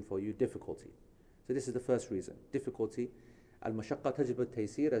religion for you difficulty. So this is the first reason. Difficulty. Al-mashaqqa tajib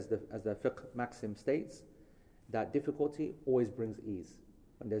al-taysir, as the fiqh maxim states, that difficulty always brings ease.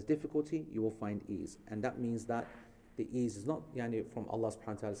 When there's difficulty, you will find ease. And that means that the ease is not from Allah subhanahu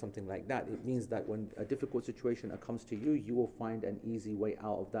wa ta'ala, something like that. It means that when a difficult situation comes to you, you will find an easy way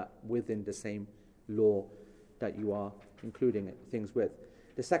out of that within the same law that you are including things with.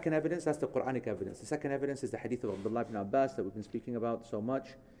 The second evidence, that's the Quranic evidence. The second evidence is the hadith of Abdullah ibn Abbas that we've been speaking about so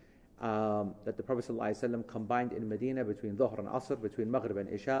much, that the Prophet ﷺ combined in Medina between Dhuhr and Asr, between Maghrib and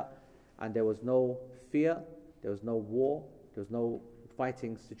Isha, and there was no fear, there was no war, there was no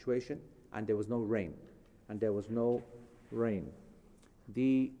fighting situation, and there was no rain.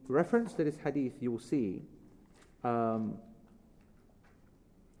 The reference to this hadith you will see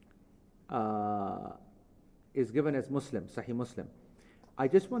is given as Muslim, Sahih Muslim. I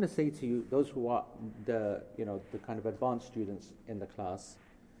just want to say to you, those who are the kind of advanced students in the class,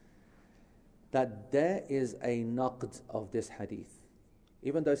 that there is a naqd of this hadith,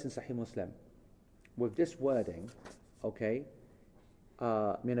 even though it's in Sahih Muslim, with this wording, okay,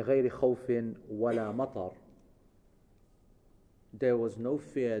 من غير خوف ولا مطر. There was no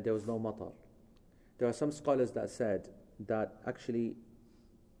fear, there was no matar. There are some scholars that said that actually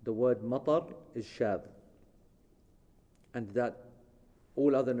the word matar is shadh, and that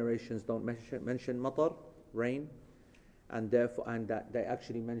all other narrations don't mention matar, rain, and that they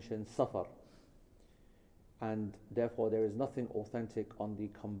actually mention safar. and therefore there is nothing authentic on the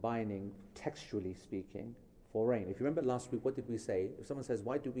combining, textually speaking, for rain. If you remember last week, what did we say? If someone says,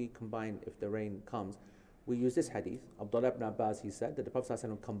 why do we combine if the rain comes? We use this hadith. Abdullah ibn Abbas, he said that the Prophet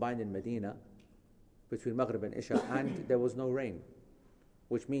ﷺ combined in Medina between Maghrib and Isha and there was no rain,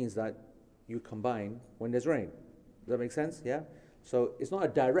 which means that you combine when there's rain. Does that make sense? Yeah? So it's not a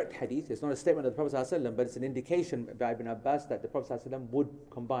direct hadith, it's not a statement of the Prophet ﷺ, but it's an indication by Ibn Abbas that the Prophet ﷺ would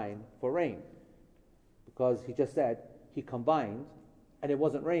combine for rain. Because he just said he combined and it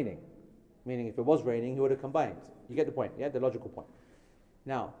wasn't raining. Meaning if it was raining, he would have combined. You get the point, yeah? The logical point.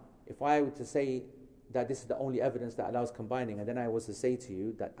 Now, if I were to say that this is the only evidence that allows combining, and then I was to say to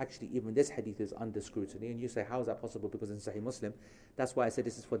you that actually even this hadith is under scrutiny, and you say, how is that possible? Because in Sahih Muslim, that's why I said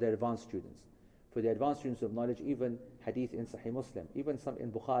this is for the advanced students. For the advanced students of knowledge, even hadith in Sahih Muslim, even some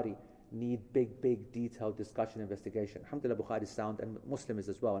in Bukhari, need big, detailed discussion, investigation. Alhamdulillah, Bukhari is sound, and Muslim is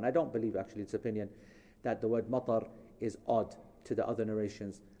as well. And I don't believe, actually, it's opinion, that the word matar is odd to the other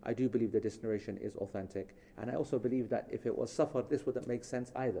narrations. I do believe that this narration is authentic. And I also believe that if it was safar, this wouldn't make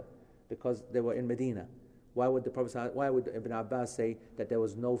sense either, because they were in Medina. Why would Ibn Abbas say that there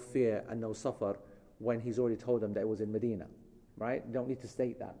was no fear and no safar when he's already told them that it was in Medina? Right? You don't need to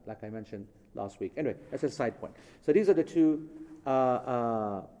state that, like I mentioned last week. Anyway, that's a side point. So these are the two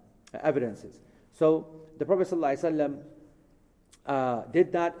evidences. So the Prophet ﷺ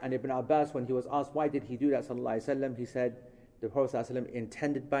did that, and Ibn Abbas, when he was asked why did he do that, ﷺ, he said the Prophet ﷺ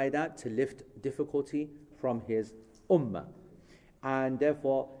intended by that to lift difficulty from his ummah. And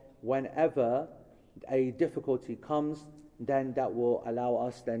therefore, whenever a difficulty comes, then that will allow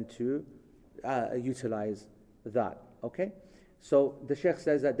us then to utilize that. Okay? So the Shaykh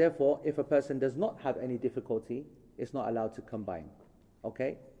says that therefore, if a person does not have any difficulty, it's not allowed to combine.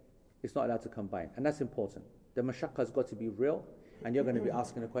 Okay? It's not allowed to combine. And that's important. The mashaqqa has got to be real, and you're going to be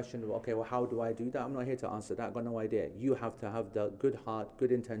asking a question, okay, well, how do I do that? I'm not here to answer that. I've got no idea. You have to have the good heart,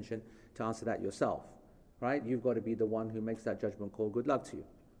 good intention to answer that yourself. Right? You've got to be the one who makes that judgment call. Good luck to you.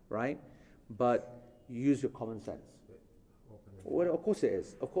 Right? But use your common sense. Well, of course it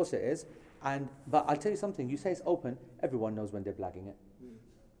is. Of course it is. But I'll tell you something. You say it's open, everyone knows when they're blagging it.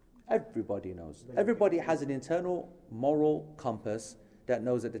 Everybody knows. Everybody has an internal moral compass that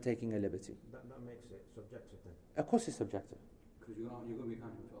knows that they're taking a liberty. That makes it subjective then. Of course it's subjective. Because you're going to be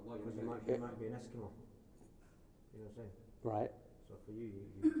accountable to Allah. Because you might be an Eskimo. You know what I'm saying? Right. So for you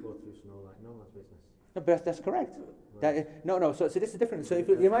go through snow like no man's business. No, but that's correct. Right. So this is different. So if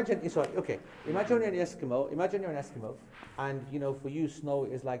you imagine, imagine you're an Eskimo, and for you snow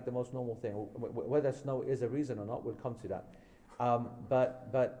is like the most normal thing. Whether snow is a reason or not, we'll come to that.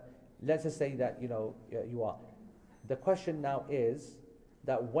 But let's just say that you are. The question now is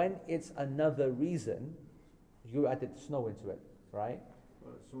that when it's another reason, you added snow into it, right?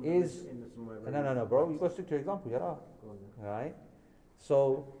 Well, no, bro. You got to stick to your example, right?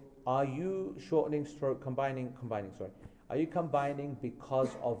 So. Are you shortening stroke, combining, Are you combining because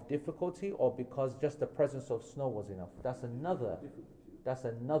of difficulty or because just the presence of snow was enough? That's another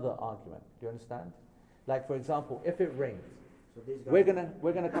argument. Do you understand? Like for example, if it rains, so we're gonna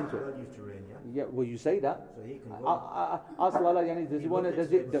come to it. Used to rain, yeah? Yeah, well you say that. So he can ask Lala, does he want to,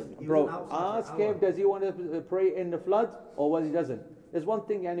 ask him, does he want to pray in the flood or what he doesn't? There's one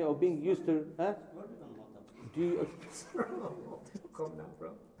thing, of being used to, do you... Come now,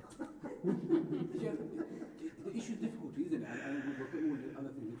 bro. The issue is difficulty, isn't it? And we'll put all the other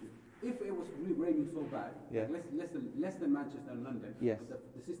things into it. If it was really raining so bad, less than Manchester and London, but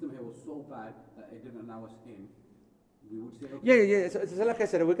the system here was so bad that it didn't allow us in, we would say, okay. So like I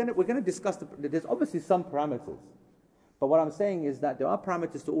said, we're going to discuss there's obviously some parameters. But what I'm saying is that there are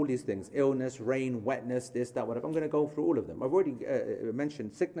parameters to all these things: illness, rain, wetness, this, that, whatever. I'm going to go through all of them. I've already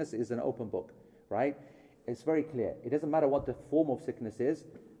mentioned sickness is an open book, right? It's very clear. It doesn't matter what the form of sickness is.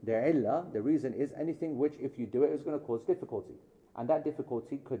 The illah, the reason is anything which, if you do it, is going to cause difficulty. And that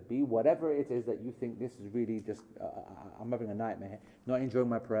difficulty could be whatever it is that you think this is really just, I'm having a nightmare, not enjoying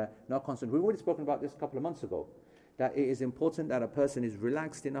my prayer, not concentrating. We've already spoken about this a couple of months ago, that it is important that a person is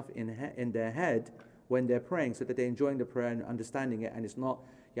relaxed enough in their head when they're praying so that they're enjoying the prayer and understanding it, and it's not,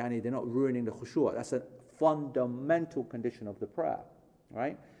 they're not ruining the khushu'. That's a fundamental condition of the prayer,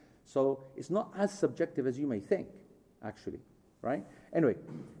 right? So it's not as subjective as you may think, actually, right? Anyway,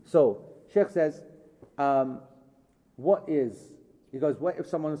 so Sheikh says, he goes, what if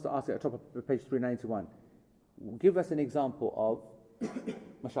someone was to ask at the top of page 391, give us an example of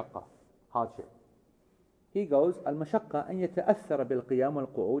mashaqqa, hardship. He goes, al-mashaqqa an yata'athara bil-qiyam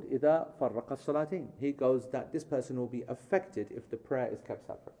wal-qu'ud idha farraqa as-salatain. He goes that this person will be affected if the prayer is kept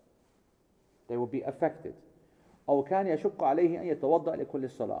separate. They will be affected. أو كان يشق عليه أن يتوضأ لكل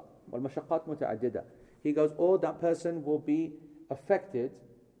الصلاة والمشقات متعددة. He goes, or that person will be affected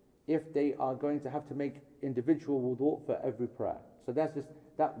if they are going to have to make individual wudu for every prayer. So that's just,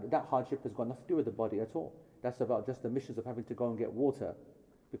 that hardship has got nothing to do with the body at all. That's about just the missions of having to go and get water.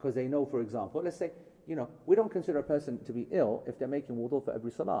 Because they know, for example, let's say, we don't consider a person to be ill if they're making wudu for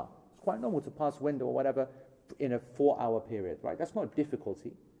every salah. It's quite normal to pass window or whatever in a 4-hour period, right? That's not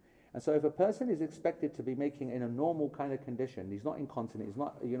difficulty. And so if a person is expected to be making in a normal kind of condition, he's not incontinent, he's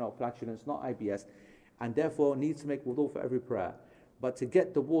not, flatulence, not IBS, and therefore needs to make wudu for every prayer, but to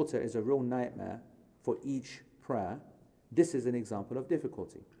get the water is a real nightmare for each prayer, this is an example of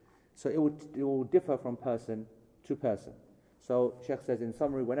difficulty. So it will differ from person to person. So Sheikh says, in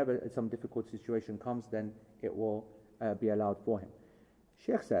summary, whenever some difficult situation comes, then it will be allowed for him.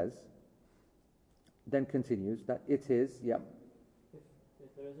 Sheikh says, then continues, that it is, If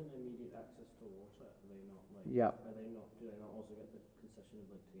there isn't immediate access to water, are they not do they not also get the concession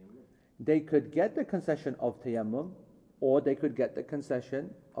of tayammum? They could get the concession of tayammum, or they could get the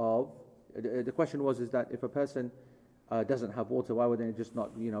concession of, the question is that if a person doesn't have water, why would they just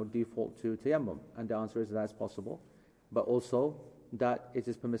not, default to tayammum? And the answer is that's possible. But also that it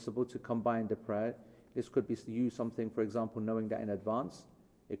is permissible to combine the prayer. This could be use something, for example, knowing that in advance.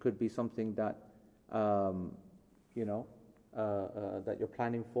 It could be something that, that you're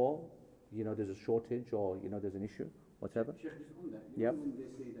planning for. There's a shortage or, there's an issue, whatever. Sheikh, just on that, yep. When they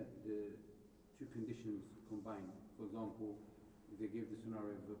say that the two conditions combine, for example, they give the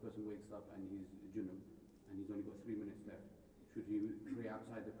scenario of a person wakes up and he's junub and he's only got 3 minutes left. Should he pray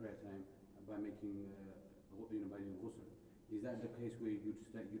outside the prayer time by making by doing ghusl? Is that the case where you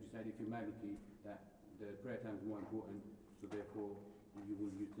decide if you're Maliki that the prayer time is more important, so therefore you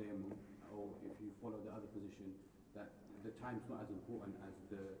will use tayammum, or if you follow the other position that the time is not as important as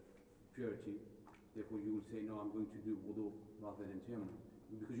the purity, therefore you will say no, I'm going to do wudu rather than tayammum,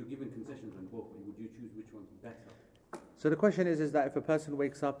 because you're given concessions on both. Would you choose which one's better? So the question is that if a person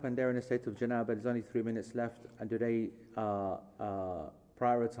wakes up and they're in a state of janaba, there's only 3 minutes left, and do they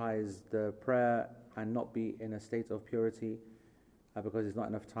prioritize the prayer and not be in a state of purity because there's not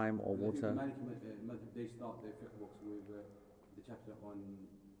enough time or water? They start their fiqh books with the chapter on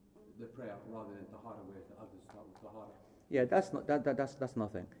the prayer rather than tahara, whereas the others start with tahara. Yeah, that's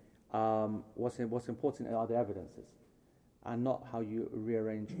nothing. What's important are the evidences, and not how you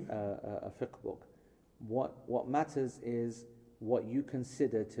rearrange a fiqh book. What matters is what you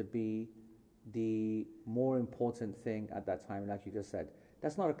consider to be the more important thing at that time, like you just said.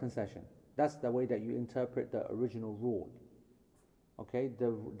 That's not a concession. That's the way that you interpret the original rule. Okay,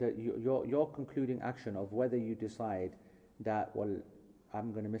 your concluding action of whether you decide that, well,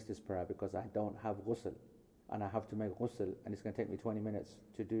 I'm going to miss this prayer because I don't have ghusl, and I have to make ghusl, and it's going to take me 20 minutes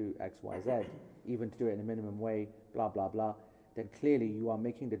to do X, Y, Z, even to do it in a minimum way, blah, blah, blah, then clearly you are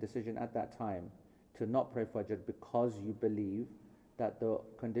making the decision at that time to not pray Fajr because you believe that the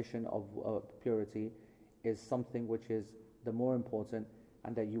condition of purity is something which is the more important,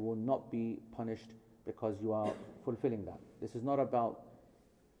 and that you will not be punished because you are fulfilling that. This is not about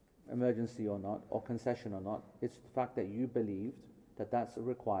emergency or not, or concession or not. It's the fact that you believed that that's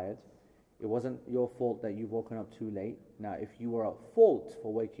required. It wasn't your fault that you've woken up too late. Now, if you were at fault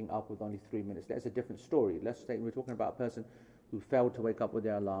for waking up with only 3 minutes, that's a different story. Let's say we're talking about a person who failed to wake up with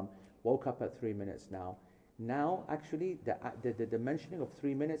their alarm, woke up at 3 minutes now. Now, actually, the mentioning of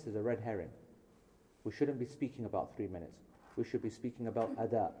 3 minutes is a red herring. We shouldn't be speaking about 3 minutes. We should be speaking about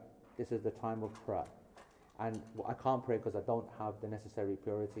ada. This is the time of prayer. And I can't pray because I don't have the necessary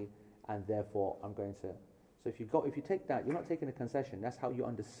purity, and therefore I'm going to. So if you take that, you're not taking a concession. That's how you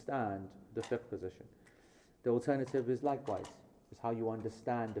understand the fiqh position. The alternative is likewise. It's how you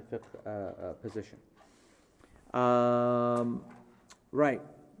understand the fiqh position. Right.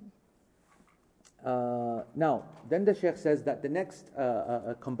 Now, then the Shaykh says that the next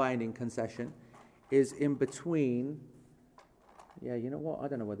combining concession is in between. Yeah, you know what? I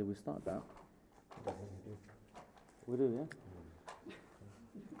don't know whether we start that. We do, yeah?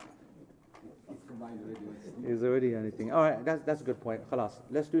 Is already anything? All right, that's a good point. Khalas.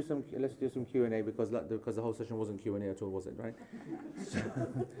 Let's do some Q&A because the whole session wasn't Q&A at all, was it? Right.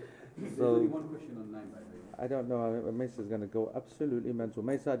 So only one question on 9, by the way. I don't know. Mesa is going to go absolutely mental.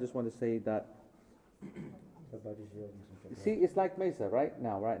 Mesa, I just want to say that. See, it's like Mesa right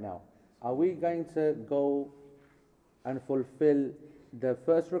now. Are we going to go and fulfill the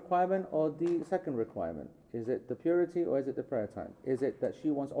first requirement or the second requirement? Is it the purity or is it the prayer time? Is it that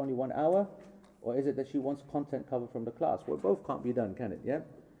she wants only 1 hour, or is it that she wants content covered from the class? Well, both can't be done, can it? Yeah.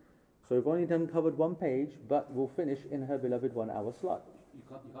 So we've only done covered 1 page, but we'll finish in her beloved 1 hour slot. You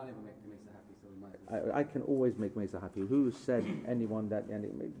can't ever make the Mesa happy, so we might as I can always make Mesa happy. Who said anyone that?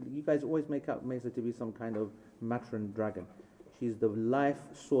 And you guys always make out Mesa to be some kind of matron dragon. She's the life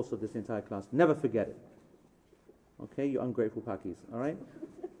source of this entire class. Never forget it. Okay, you ungrateful packies. All right.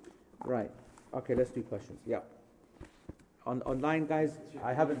 Right. Okay, let's do questions. Yeah. Online, guys,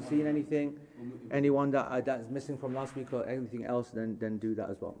 I haven't seen anything. Anyone that's missing from last week or anything else, then do that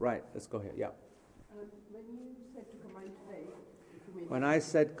as well. Right. Let's go here. Yeah. When you said to combine today, when I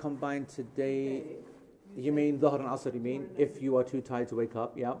said combine today, you mean Dhuhr and Asr, you mean? If you are too tired to wake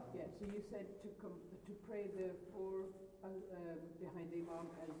up, yeah? Yeah, so you said to pray the four behind the Imam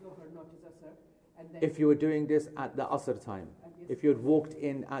as Dhuhr, not as Asr. And then if you were doing this at the Asr time, if you had walked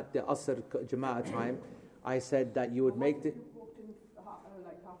in at the Asr Jama'ah time, I said that you would make it. If you walked in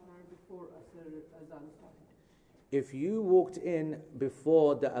like half an hour before Asr Azan started? If you walked in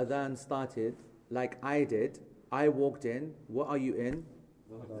before the Adhan started, like I did, I walked in. What are you in?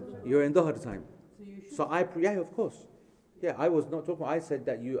 You're in Dhuhr time. Yeah, of course. Yeah, I was not talking. I said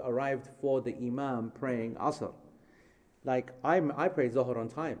that you arrived for the Imam praying Asr. Like I prayed Dhuhr on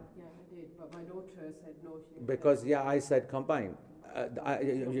time. Yeah, I did, but my daughter said no. Because I said combine.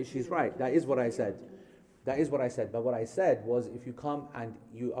 She's right. That is what I said. But what I said was, if you come and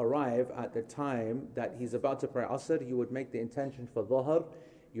you arrive at the time that he's about to pray Asr, you would make the intention for Dhuhr.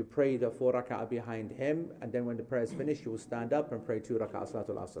 You pray the 4 rak'ah behind him, and then when the prayer is finished, you will stand up and pray 2 rak'ah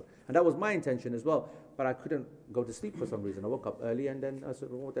Salatul Asr. And that was my intention as well, but I couldn't go to sleep for some reason. I woke up early, and then I said,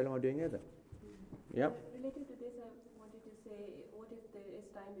 what the hell am I doing here then? Yep. Related to this, I wanted to say, what if there is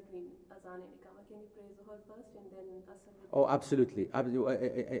time between Azan and Iqamah? Can you pray Zuhr first and then Asr? Oh, absolutely.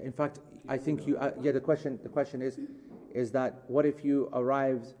 In fact, I think the question is that what if you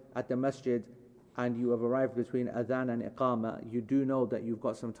arrived at the masjid and you have arrived between Adhan and Iqamah, you do know that you've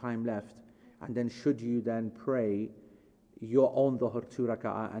got some time left, and then should you then pray your own Dhuhr 2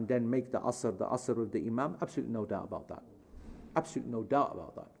 rak'ah and then make the Asr with the Imam? Absolutely no doubt about that. Absolutely no doubt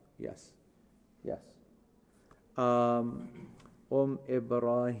about that. Yes.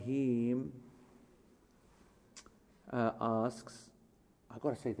 Ibrahim asks, I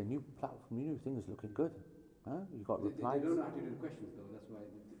got to say, the new thing is looking good. Huh? You got replies. They don't know how to do the questions though. That's why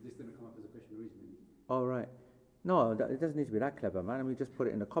this didn't come up as a question originally. Oh right. No, it doesn't need to be that clever, man. I mean, just put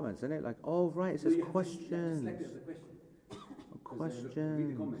it in the comments, isn't it? Like, oh right, it says questions. Select it as a question. Questions. Read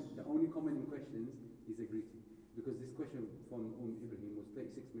the comment. The only comment in questions is a greeting. Because this question from Ibrahim was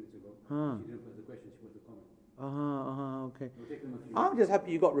 36 minutes ago. She didn't put the question, she put the comment. Okay. I'm just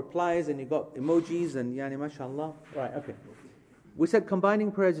happy you got replies and you got emojis and yani mashallah. Right, okay. We said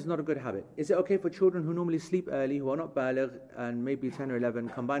combining prayers is not a good habit. Is it okay for children who normally sleep early, who are not baligh, and maybe 10 or 11,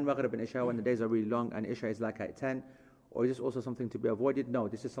 combine Maghrib and Isha when the days are really long and Isha is like at 10? Or is this also something to be avoided? No,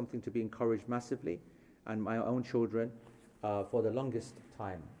 this is something to be encouraged massively. And my own children, for the longest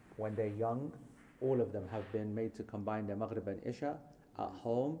time, when they're young, all of them have been made to combine their Maghrib and Isha at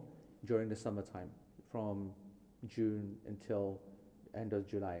home during the summertime, from June until end of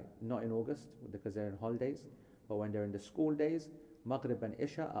July. Not in August, because they're in holidays, but when they're in the school days, Maghrib and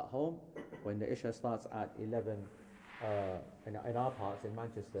Isha at home, when the Isha starts at 11, in our parts, in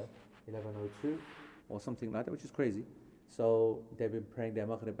Manchester, 11:02 or something like that, which is crazy. So they've been praying their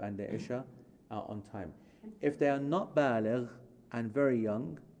Maghrib and their Isha on time. If they are not baligh and very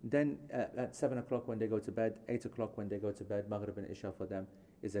young, then at 7 o'clock when they go to bed, 8 o'clock when they go to bed, Maghrib and Isha for them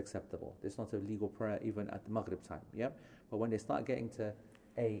is acceptable. It's not a legal prayer even at the Maghrib time. Yeah? But when they start getting to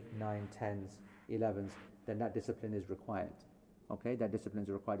 8, 9, 10s, 11s, then that discipline is required. Okay, that discipline is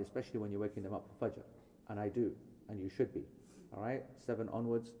required, especially when you're waking them up for Fajr. And I do, and you should be. All right, 7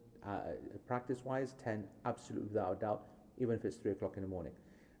 onwards, practice-wise, 10, absolutely without a doubt, even if it's 3 o'clock in the morning.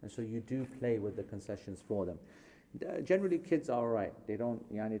 And so you do play with the concessions for them. Generally, kids are all right. They don't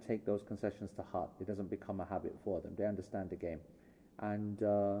take those concessions to heart. It doesn't become a habit for them. They understand the game. And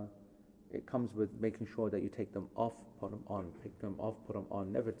it comes with making sure that you take them off, put them on, pick them off, put them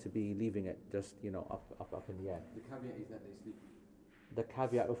on, never to be leaving it just, up in the air. The caveat is that they sleep. The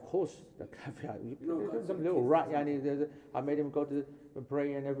caveat, of course, there's some little rat, I made him go to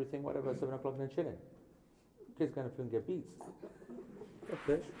pray and everything, whatever, 7 o'clock and then chilling. Kids going to get beats.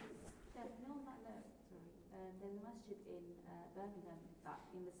 Okay. There's a masjid in Birmingham that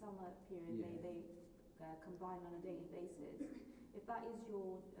in the summer period they combine on a daily basis. If that is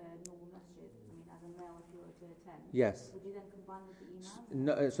your normal masjid, I mean, as a male, if you were to attend, yes. Would you then combine with the imam?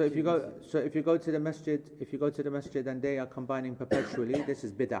 No. So if you go to the masjid, and they are combining perpetually, this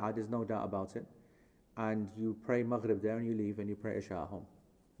is bid'ah. There's no doubt about it. And you pray Maghrib there, and you leave, and you pray Isha at home.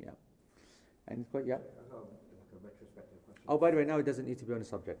 Yeah. And like a retrospective question. Oh, by the way, now it doesn't need to be on the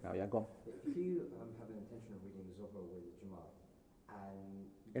subject now. Yeah, go on. If you have an intention of reading Zuhr with Jama'ah, and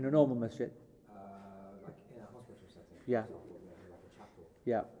in a normal masjid. Yeah. for example, like a chapel.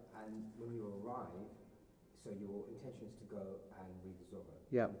 Yeah. And when you arrive, so your intention is to go and read Zuhr.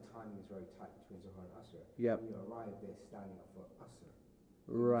 Yeah. And the timing is very tight between Zuhr and Asr. Yeah. When you arrive, they're standing up for Asr.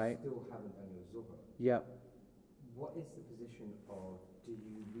 Right. You still haven't done your Zuhr. Yeah. What is the position of, do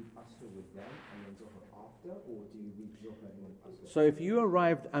you read Asr with them and then Zuhr after, or do you read Zuhr and then Asr? So if you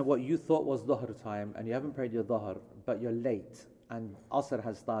arrived at what you thought was Dhuhr time and you haven't prayed your Dhuhr, but you're late and Asr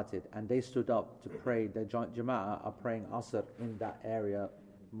has started and they stood up to pray, the Jama'ah are praying Asr in that area,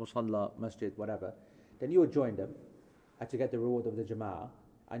 Musalla, Masjid, whatever, then you would join them to get the reward of the Jama'ah,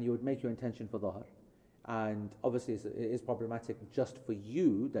 and you would make your intention for Dhuhr. And obviously it is problematic just for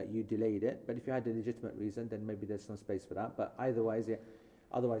you that you delayed it, but if you had a legitimate reason, then maybe there's some space for that. But otherwise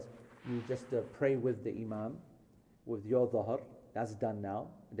you just pray with the Imam, with your Dhuhr. That's done now.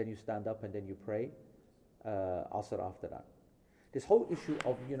 And then you stand up and then you pray Asr after that. This whole issue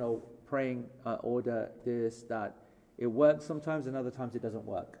of, praying order, this, that, it works sometimes and other times it doesn't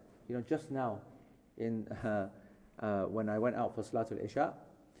work. Just now, when I went out for Salatul Isha,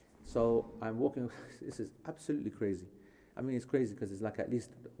 so I'm walking, this is absolutely crazy. I mean, it's crazy because it's like at least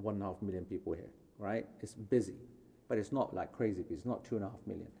 1.5 million people here, right? It's busy, but it's not like crazy, it's not 2.5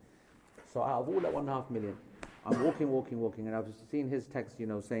 million. So out of all that 1.5 million, I'm walking, and I've seen his text,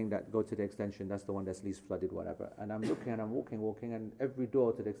 saying that go to the extension, that's the one that's least flooded, whatever. And I'm looking and I'm walking, and every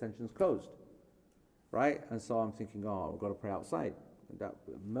door to the extension is closed, right? And so I'm thinking, I've got to pray outside. And that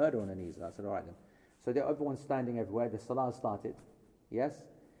murder on the knees. I said, all right then. So everyone's standing everywhere. The salah started, yes?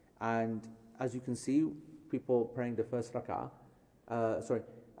 And as you can see, people praying the first rak'ah,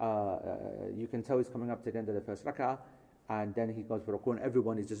 you can tell he's coming up to the end of the first rak'ah, and then he goes for ruku', and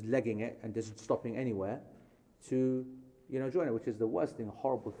everyone is just legging it and just stopping anywhere to, join it, which is the worst thing,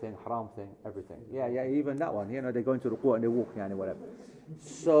 horrible thing, haram thing, everything. Yeah, even that one, they go into ruku' and they walk, and whatever.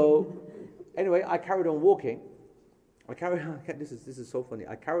 So, anyway, I carried on walking. This is so funny.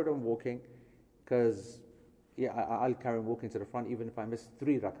 I carried on walking because, I'll carry on walking to the front even if I miss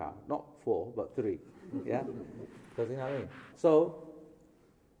 3 rak'ah, not 4, but 3. Yeah, because you know what I mean. So,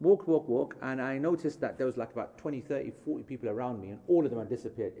 walk, and I noticed that there was like about 20, 30, 40 people around me, and all of them had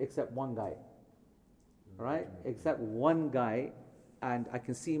disappeared except one guy. Right? Except one guy, and I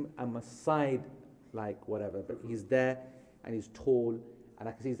can see him on my side, like whatever, but he's there, and he's tall, and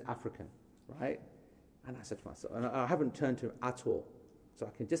I can see he's African, right? And I said to myself, and I haven't turned to him at all, so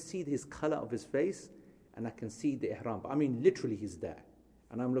I can just see his color of his face, and I can see the ihram, but I mean literally he's there,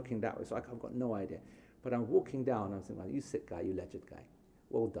 and I'm looking that way, so I've got no idea. But I'm walking down, and I'm thinking, you sick guy, you legend guy,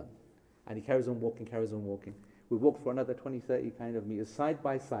 well done. And he carries on walking. We walk for another 20, 30 kind of meters, side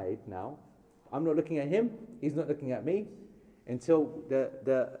by side now. I'm not looking at him, he's not looking at me, until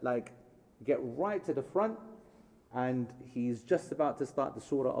get right to the front, and he's just about to start the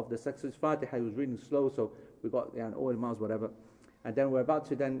surah of the Success Fatiha. He was reading slow, so we got oil miles, whatever. And then we're about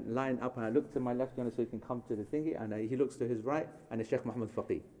to then line up, and I look to my left, so he can come to the thingy, and he looks to his right, and it's Sheikh Muhammad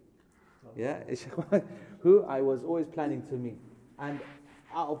Faqih. It's Sheikh Muhammad, who I was always planning to meet. And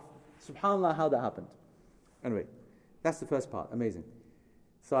subhanAllah, how that happened. Anyway, that's the first part, amazing.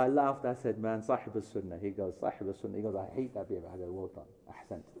 So I laughed, I said, man, Sahib al-Sunnah. He goes, Sahib al-Sunnah. He goes, I hate that baby. I go, well done,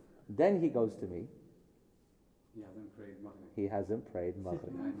 ahsant. Then he goes to me. He hasn't prayed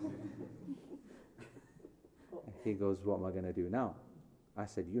Maghrib. He goes, what am I going to do now? I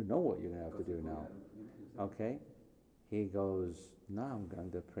said, you know what you're going to have to do now. Okay. He goes, now I'm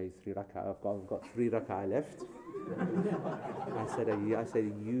going to pray 3 rak'ah. I've got 3 rak'ah left. I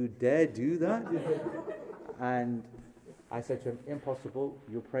said, you dare do that? And I said to him, impossible,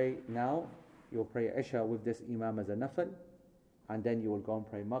 you pray now, you'll pray Isha with this Imam as a nafil, and then you will go and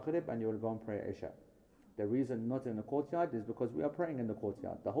pray Maghrib, and you will go and pray Isha. The reason not in the courtyard is because we are praying in the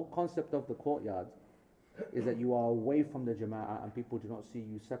courtyard. The whole concept of the courtyard is that you are away from the Jama'ah, and people do not see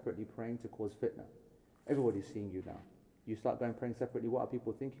you separately praying to cause fitna. Everybody's seeing you now. You start going praying separately, what are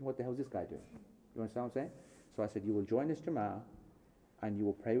people thinking? What the hell is this guy doing? You understand what I'm saying? So I said, you will join this Jama'ah, and you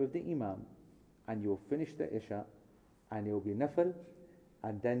will pray with the Imam, and you will finish the Isha, and it will be nafil,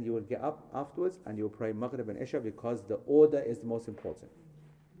 and then you will get up afterwards and you will pray Maghrib and Isha, because the order is the most important.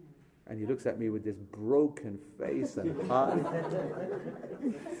 And he looks at me with this broken face and heart.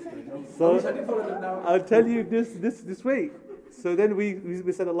 So I'll tell you this way. So then we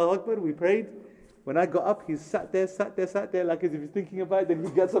said Allahu Akbar, we prayed. When I got up, he sat there like as if he's thinking about it, then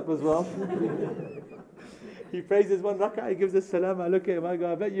he gets up as well. He prays his 1 rak'ah, he gives us salam, I look at him, I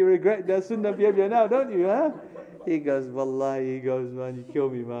go, I bet you regret that sunnah behavior now, don't you, huh? He goes, Wallahi, he goes, man, you kill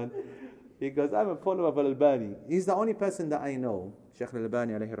me, man. He goes, I'm a follower of Al-Albani. He's the only person that I know, Shaykh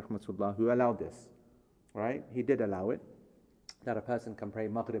Al-Albani alayhi rahmatullah, who allowed this, right? He did allow it, that a person can pray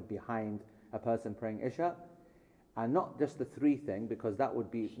Maghrib behind a person praying Isha, And not just the 3 thing, because that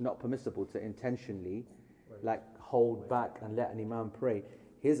would be not permissible to intentionally like hold back and let an imam pray.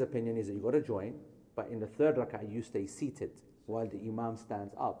 His opinion is that you've got to join, but in the 3rd rak'ah you stay seated while the imam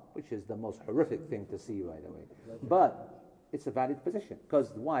stands up, which is the most horrific thing to see, by the way. But it's a valid position.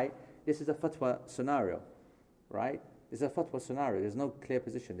 Because why? This is a fatwa scenario, right? It's a fatwa scenario. There's no clear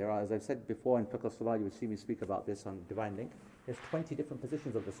position. There are, as I've said before in Fiqh al-Salah, you will see me speak about this on Divine Link. There's 20 different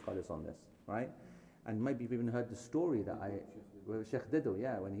positions of the scholars on this, right? And maybe you've even heard the story that Sheikh Dido,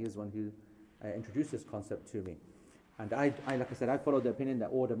 when he is one who introduced this concept to me. And I, like I said, I follow the opinion that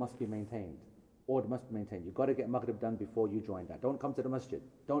order must be maintained. Order must be maintained. You've got to get Maghrib done before you join that. Don't come to the masjid.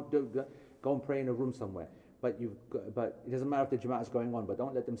 Don't go and pray in a room somewhere. But it doesn't matter if the Jama'ah is going on, but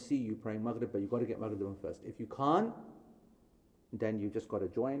don't let them see you praying Maghrib, but you've got to get Maghrib done first. If you can't, then you just got to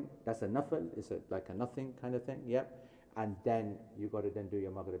join. That's a nafil. It's like a nothing kind of thing, and then you got to then do your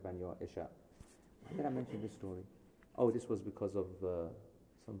Maghrib and your Isha. Why did I mention this story? Oh, this was because of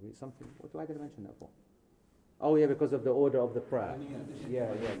something. Why did I mention that for? Oh yeah, because of the order of the prayer.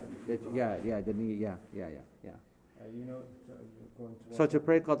 So to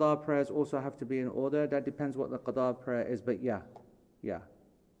pray qada prayers also have to be in order. That depends what the qada prayer is, but yeah. Go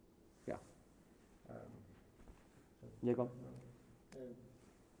on.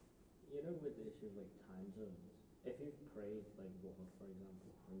 You know, with the issue of like time zones, if you've prayed like Dhuhr, for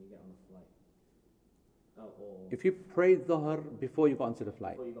example, when you get on a flight, or if you prayed Dhuhr before you got onto the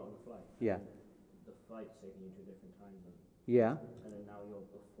flight, the flight's taking you to a different time zone. Yeah. And then now you're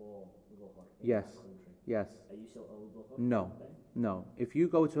before Dhuhr in Yes. that country. Yes. Are you still owed Dhuhr? No. If you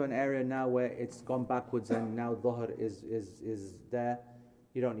go to an area now where it's gone backwards and now Dhuhr is there,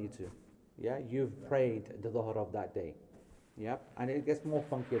 you don't need to. Yeah, you've prayed the Dhuhr of that day. Yep. And it gets more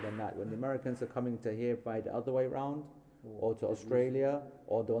funkier than that. When the Americans are coming to here by the other way round, or to Australia,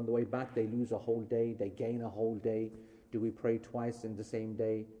 or on the way back, they lose a whole day, they gain a whole day. Do we pray twice in the same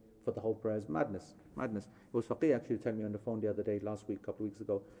day for the whole prayers? Madness. It was Faqih actually telling me on the phone the other day, last week, a couple of weeks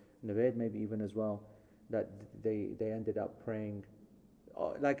ago, Naved maybe even as well, that they ended up praying,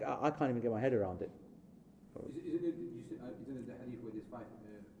 like I can't even get my head around it. Isn't it the hadith where there's 5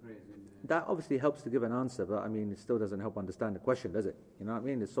 prayers in That obviously helps to give an answer, but I mean, it still doesn't help understand the question, does it? You know what I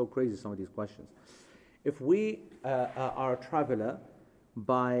mean? It's so crazy, some of these questions. If we are a traveler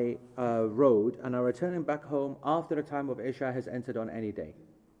by road and are returning back home after the time of Isha has entered on any day,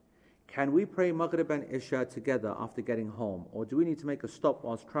 can we pray Maghrib and Isha together after getting home, or do we need to make a stop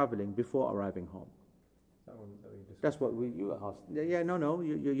whilst traveling before arriving home? That's what you asked. Yeah, no,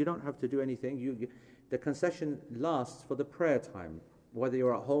 you don't have to do anything. The concession lasts for the prayer time, whether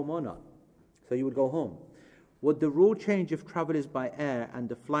you're at home or not. So you would go home. Would the rule change if travel is by air and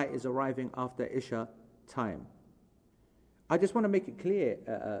the flight is arriving after Isha time? I just want to make it clear,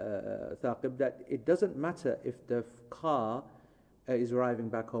 Thaqib, that it doesn't matter if the car is arriving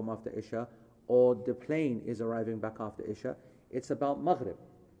back home after Isha or the plane is arriving back after Isha. It's about Maghrib,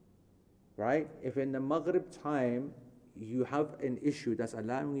 right? If in the Maghrib time you have an issue that's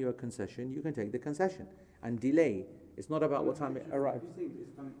allowing you a concession, you can take the concession and delay. It's not about what time it arrives. You're saying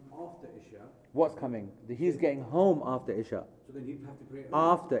it's coming after Isha. What's coming? He's getting home after Isha. So then he'd have to pray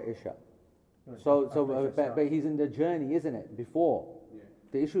after Isha. But he's in the journey, isn't it? Before. Yeah.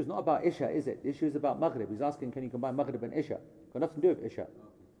 The issue is not about Isha, is it? The issue is about Maghrib. He's asking, can you combine Maghrib and Isha? Got nothing to do with Isha. Okay.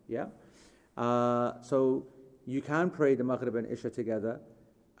 Yeah? So you can pray the Maghrib and Isha together.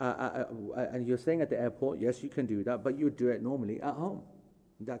 And you're staying at the airport, yes, you can do that, but you would do it normally at home.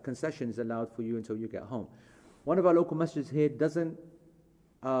 That concession is allowed for you until you get home. One of our local masjids here doesn't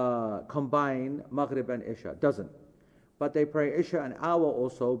combine Maghrib and Isha, doesn't. But they pray Isha an hour or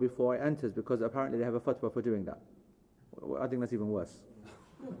so before it enters, because apparently they have a fatwa for doing that. I think that's even worse.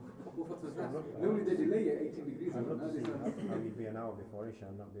 Normally they delay it 18 degrees. I'm not seeing how you'd be an hour before Isha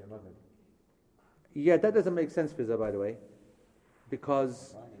and not be a Maghrib. Yeah, that doesn't make sense, Fizza, by the way.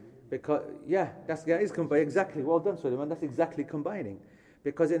 Because that is combining. Exactly, well done, Suleiman. That's exactly combining.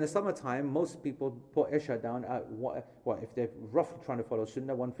 Because in the summertime, most people put Isha down at what if they're roughly trying to follow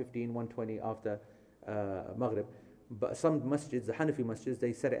Sunnah, 1:15, 1:20 after Maghrib. But some masjids, the Hanafi masjids,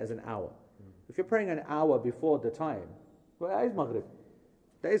 they set it as an hour. If you're praying an hour before the time, well, that is Maghrib.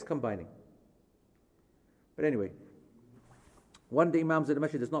 That is combining. But anyway, one of the Imams of the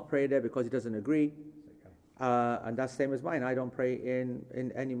masjid does not pray there because he doesn't agree. And that's same as mine. I don't pray in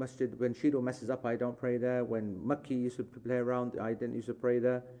any masjid. When Shido messes up, I don't pray there. When Makki used to play around, I didn't used to pray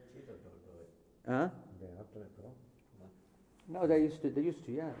there. Huh? They have done it before. No, they used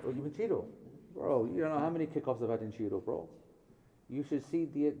to, yeah. Or even Shido. Bro, you don't know how many kickoffs I've had in Shido, bro. You should see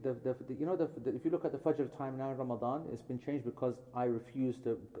the if you look at the Fajr time now in Ramadan, it's been changed because I refused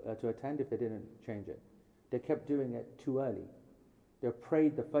to attend if they didn't change it. they kept doing it too early. They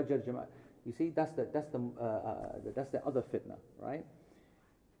prayed the Fajr Jama'ah. You see, that's the other fitna, right?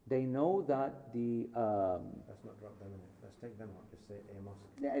 They know that the let's not drop them in it. Let's take them out. Just say a mosque.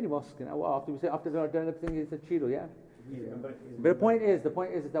 Yeah, any mosque. Well, after they're done everything, it's a chido, yeah. But the point is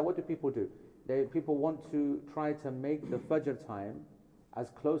that what do? People want to try to make the Fajr time as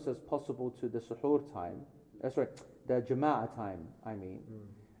close as possible to the suhoor time. The Jama'ah time.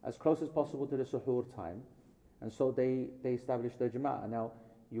 As close as possible to the suhoor time, and so they establish the Jama'ah. Now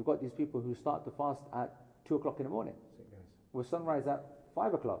you've got these people who start the fast at 2 o'clock in the morning, with sunrise at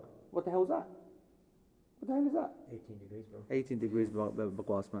 5 o'clock. What the hell is that? What the hell is that? 18 degrees, bro. 18 degrees,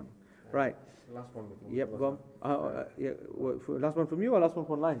 Bagwas, man. Right. Last one before. Yep, go on. Last one from you or last one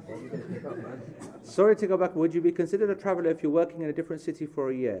from online? Sorry to go back. Would you be considered a traveller if you're working in a different city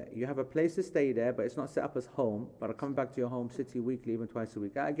for a year? You have a place to stay there, but it's not set up as home, but are coming back to your home city weekly, even twice a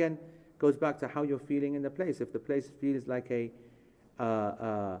week. That again goes back to how you're feeling in the place. If the place feels like a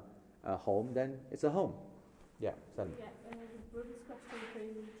home, then it's a home. Yeah, Salim. Brother's question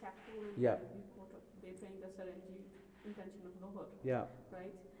praying in the chapel. Yeah. They're praying the serenity intention of Dhuhr. Yeah.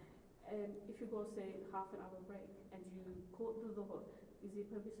 Right? If you go, say, half an hour break and you quote the Dhuhr, is it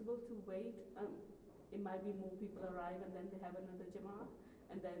permissible to wait? It might be more people arrive and then they have another Jama'ah,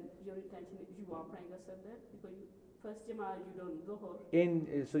 and then your intention is you are praying a Salah because first Jama'ah you don't Dhuhr.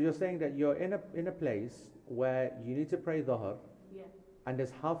 So you're saying that you're in a place where you need to pray Dhuhr, yeah, and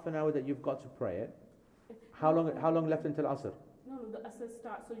there's half an hour that you've got to pray it. How long left until Asr? No, the Asr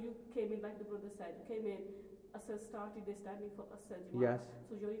starts. So you came in, like the brother said, you came in. Asr started, they're standing for Asr. Yes.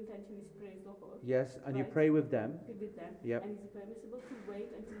 So your intention is praise Dhuhr. Yes, and right? you pray with them. With them. Yep. And is it permissible to wait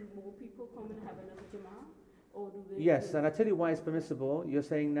until more people come and have another Jama'ah? Or do they? Yes, and I tell you why it's permissible. You're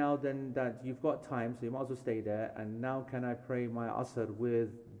saying now then that you've got time, so you might as well stay there. And now can I pray my Asr with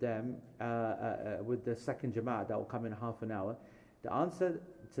them, with the second Jama'ah that will come in half an hour? The answer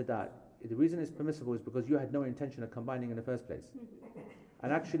to that, the reason it's permissible is because you had no intention of combining in the first place.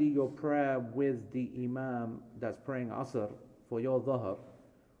 And actually your prayer with the Imam that's praying Asr for your Dhuhr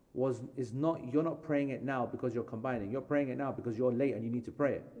you're not praying it now because you're combining. You're praying it now because you're late and you need to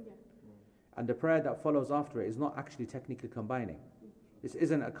pray it. Yeah. And the prayer that follows after it is not actually technically combining. This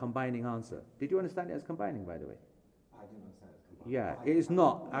isn't a combining answer. Did you understand it as combining, by the way? I didn't understand it as combining. Yeah, it is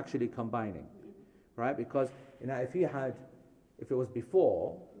not actually combining. Right? Because if it was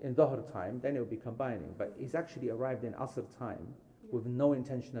before, in Dhuhr time, then it would be combining. But he's actually arrived in Asr time with no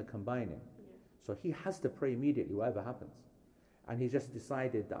intention of combining. So he has to pray immediately, whatever happens. And he just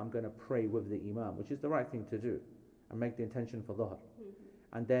decided that I'm going to pray with the Imam, which is the right thing to do, and make the intention for Dhuhr.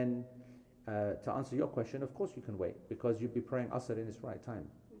 And then, to answer your question, of course you can wait, because you'd be praying Asr in its right time,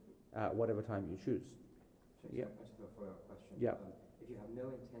 whatever time you choose. Yeah. I just have a follow-up question. Yeah. If you have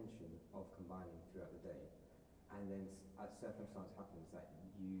no intention of combining throughout the day, and then a circumstance happens that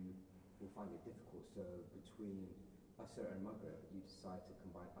you will find it difficult, so between Asr and Maghrib, you decide to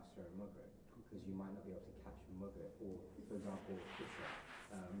combine Asr and Maghrib, because you might not be able to catch Maghrib, or for example, Isha,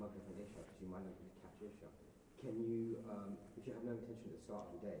 Maghrib and Isha, because you might not be able to catch Isha. Can you, if you have no intention at the start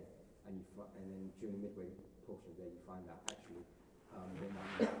of the day, and then during the midway portion of the day you find that actually there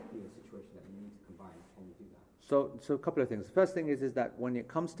might be a situation that you need to combine, can you do that? So a couple of things. The first thing is that when it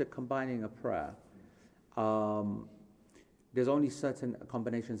comes to combining a prayer, there's only certain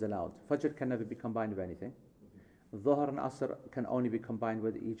combinations allowed. Fajr can never be combined with anything. Dhuhr and Asr can only be combined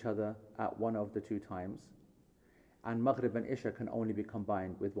with each other at one of the two times. And Maghrib and Isha can only be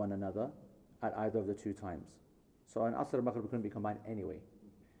combined with one another at either of the two times. So an Asr and Maghrib couldn't be combined anyway.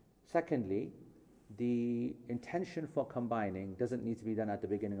 Secondly, the intention for combining doesn't need to be done at the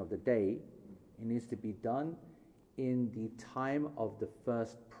beginning of the day. It needs to be done in the time of the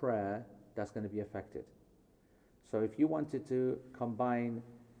first prayer that's going to be affected. So if you wanted to combine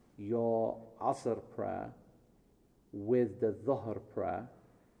your Asr prayer with the Dhuhr prayer,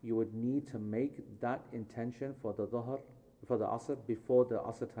 you would need to make that intention for the Asr before the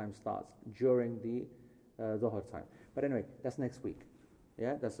Asr time starts, during the Dhuhr time. But anyway, that's next week.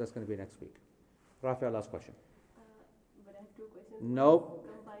 Yeah, that's going to be next week. Rafael, last question. But I have two questions. Nope.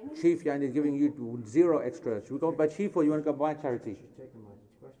 Chief, Yani is giving you zero extra. Should we go by Chief or you want to go by charity? She's taking my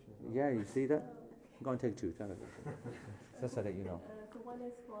question. Yeah, you see that? Go and take two. Just so that you know. So one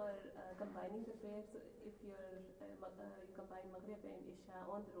is for combining the prayers. If you combine Maghrib and Isha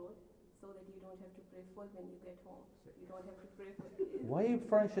on the road, so that you don't have to pray full when you get home. You don't have to pray full. Why are you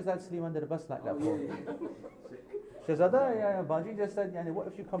throwing Shazad Salim under the bus like that for? Shazada, Baji just said, what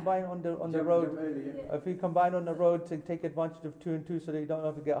if you combine on the road? If you combine on the road to take advantage of 2 and 2 so that you don't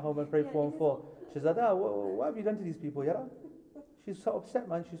have to get home and pray 4 and 4. Shazada, what have you done to these people, Yara? She's so upset,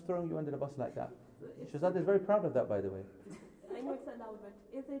 man. She's throwing you under the bus like that. So Shazad is very proud of that, by the way. I know it's allowed, but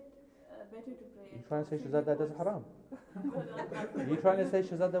is it better to pray? You trying to say Shazad does haram? Are you trying to say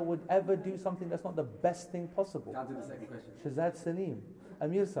Shazad would ever do something that's not the best thing possible? Answer the second question. Shazad Salim,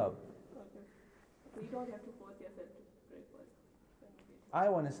 Amir Sahib. Okay. So you don't have to force yourself to pray for it. I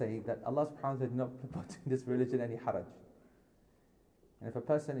want to say that Allah subhanahu wa ta'ala did not put in this religion any haraj. And if a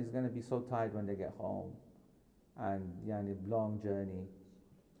person is going to be so tired when they get home, and long journey,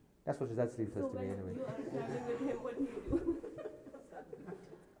 that's what Shazad Salim says to me anyway. So when you are traveling with him, what do you do?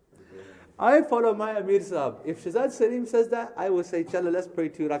 I follow my Amir Sahib. If Shazad Salim says that, I will say, Chala, let's pray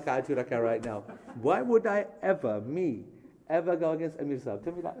 2 rak'ah right now. Why would I ever go against Amir Sahib?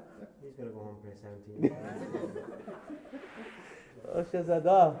 Tell me that. He's going to go home and pray 17. Oh,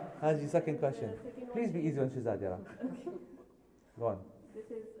 Shazada, how's your second question? Please be easy on Shazad, Yara. Go on. This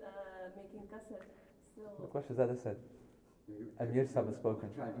is making qasr. Look what Shazada said. Amir Sahib has spoken.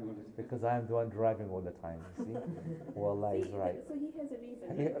 Because I am the one driving all the time. You see? Wallah is right. So he has a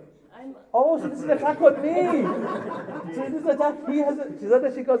reason. So this is an attack on me! So this is an attack.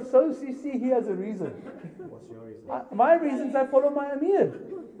 Shazada, she goes, so you see, he has a reason. What's your reason? My reason is I follow my Amir.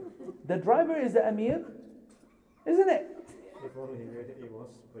 The driver is the Amir, isn't it? If only he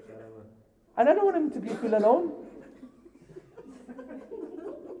was, but I don't know. And I don't want him to feel alone.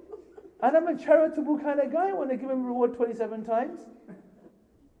 And I'm a charitable kind of guy. I want to give him reward 27 times.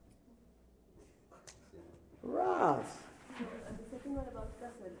 Ras. The second one about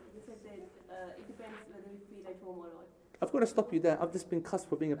qasr, you said that it depends whether you feel at home or not. I've got to stop you there. I've just been cussed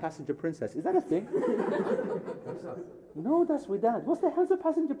for being a passenger princess. Is that a thing? No, that's with that. What the hell's a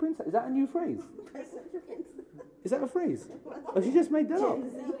passenger princess? Is that a new phrase? Is that a phrase? Oh, she just made that up.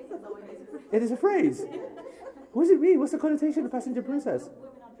 It is a phrase. What does it mean? What's the connotation of passenger princess?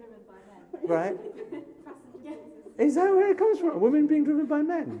 Right? Is that where it comes from? Women being driven by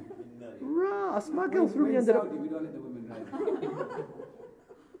men? Ras, my girl threw me under the... We don't let the women drive.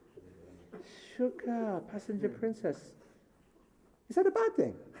 Shukka, passenger princess. Is that a bad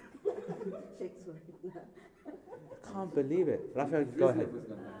thing? I can't believe it. Rafael, go ahead.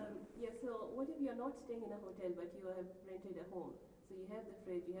 So what if you're not staying in a hotel but you have rented a home? So you have the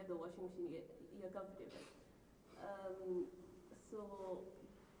fridge, you have the washing machine, you're comfortable.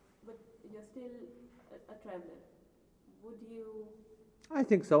 But you're still a traveler. Would you... I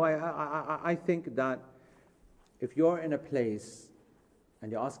think so. I think that if you're in a place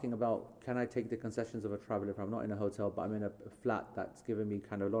and you're asking about, can I take the concessions of a traveler if I'm not in a hotel, but I'm in a flat that's given me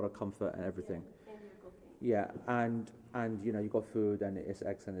kind of a lot of comfort and everything. Yeah, and you're cooking. Yeah, and you've got food and it's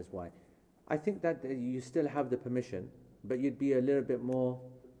X and it's Y. I think that you still have the permission, but you'd be a little bit more,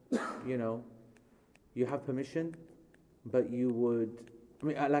 you have permission, but you would,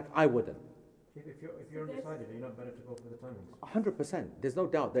 I wouldn't. If you're undecided, are you not better to go for the timings? 100%. There's no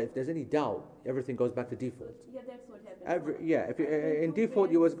doubt that if there's any doubt, everything goes back to default. Yeah, that's what happens. If in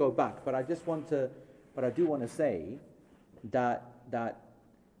default you always go back. But I do want to say that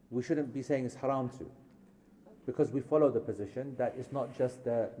we shouldn't be saying it's haram to, because we follow the position that it's not just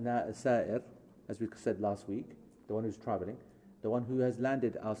the sa'ir, as we said last week, the one who's traveling, the one who has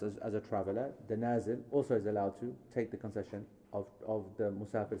landed as a traveler, the nazil also is allowed to take the concession of the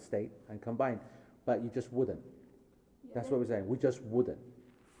musafir state and combine, but you just wouldn't. That's what we're saying. We just wouldn't.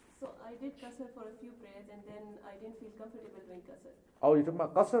 So I did qasr for a few prayers and then I didn't feel comfortable doing qasr. Oh, you're talking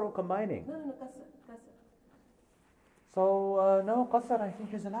about qasr or combining? No, qasr. So no, qasr I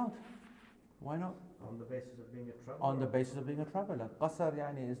think is allowed. Why not? On the basis of being a traveler. On the basis of being a traveler. Qasr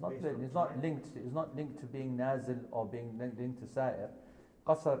is not linked to being nazil or being linked to sa'ir.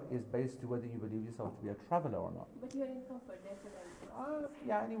 Qasr is based to whether you believe yourself to be a traveller or not. But you are in comfort, that's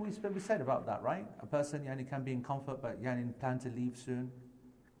what we said about that, right? A person can be in comfort but plan to leave soon.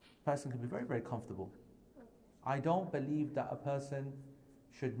 A person can be very, very comfortable. Okay. I don't believe that a person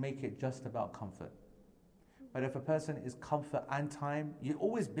should make it just about comfort. But if a person is comfort and time, you're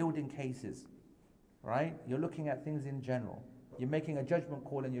always building cases, right? You're looking at things in general. You're making a judgment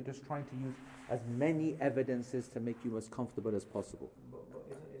call and you're just trying to use as many evidences to make you as comfortable as possible. But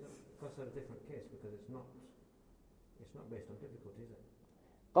isn't qasr a different case because it's not based on difficulty, is it?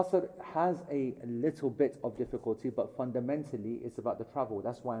 Qasr has a little bit of difficulty, but fundamentally it's about the travel.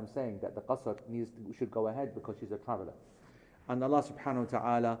 That's why I'm saying that the qasr should go ahead because she's a traveler. And Allah subhanahu wa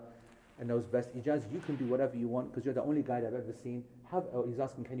ta'ala knows best. Ijaz, you can do whatever you want because you're the only guy that I've ever seen. He's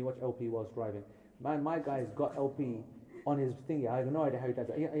asking, can you watch LP whilst driving? Man, my guy's got LP on his thingy. I have no idea how he does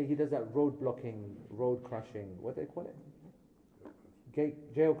that. He does that road blocking, road crashing. What do they call it?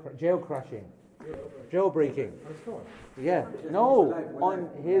 Jail crashing. Jailbreaking. Yeah. No, on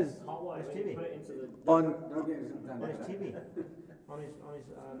his TV. on his TV. On his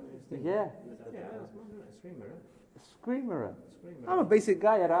thing. Yeah. Yeah, that's mine, isn't it? Screen mirror. Screen mirror. Screen mirror. I'm a basic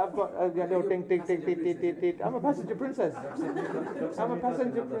guy, and I've got a little ting, ting, ting, ting, ting, ting, ting. I'm a passenger princess. I'm a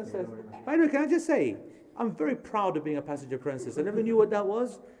passenger princess. By the way, can I just say, I'm very proud of being a passenger princess. I never knew what that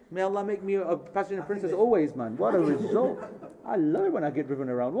was. May Allah make me a passenger princess always, man. What a result. I love it when I get driven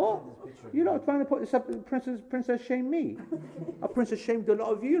around. What? You're not trying to put this up, princess shame me. A princess shamed a lot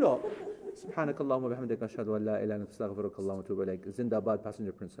of you lot. سبحانك اللهم وبحمدك أشهد أن لا إله إلا أنت أستغفرك اللهم وأتوب إليك. Zindabad,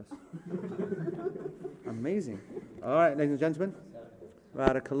 passenger princess. Amazing. All right, ladies and gentlemen.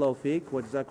 Barakallahu feek.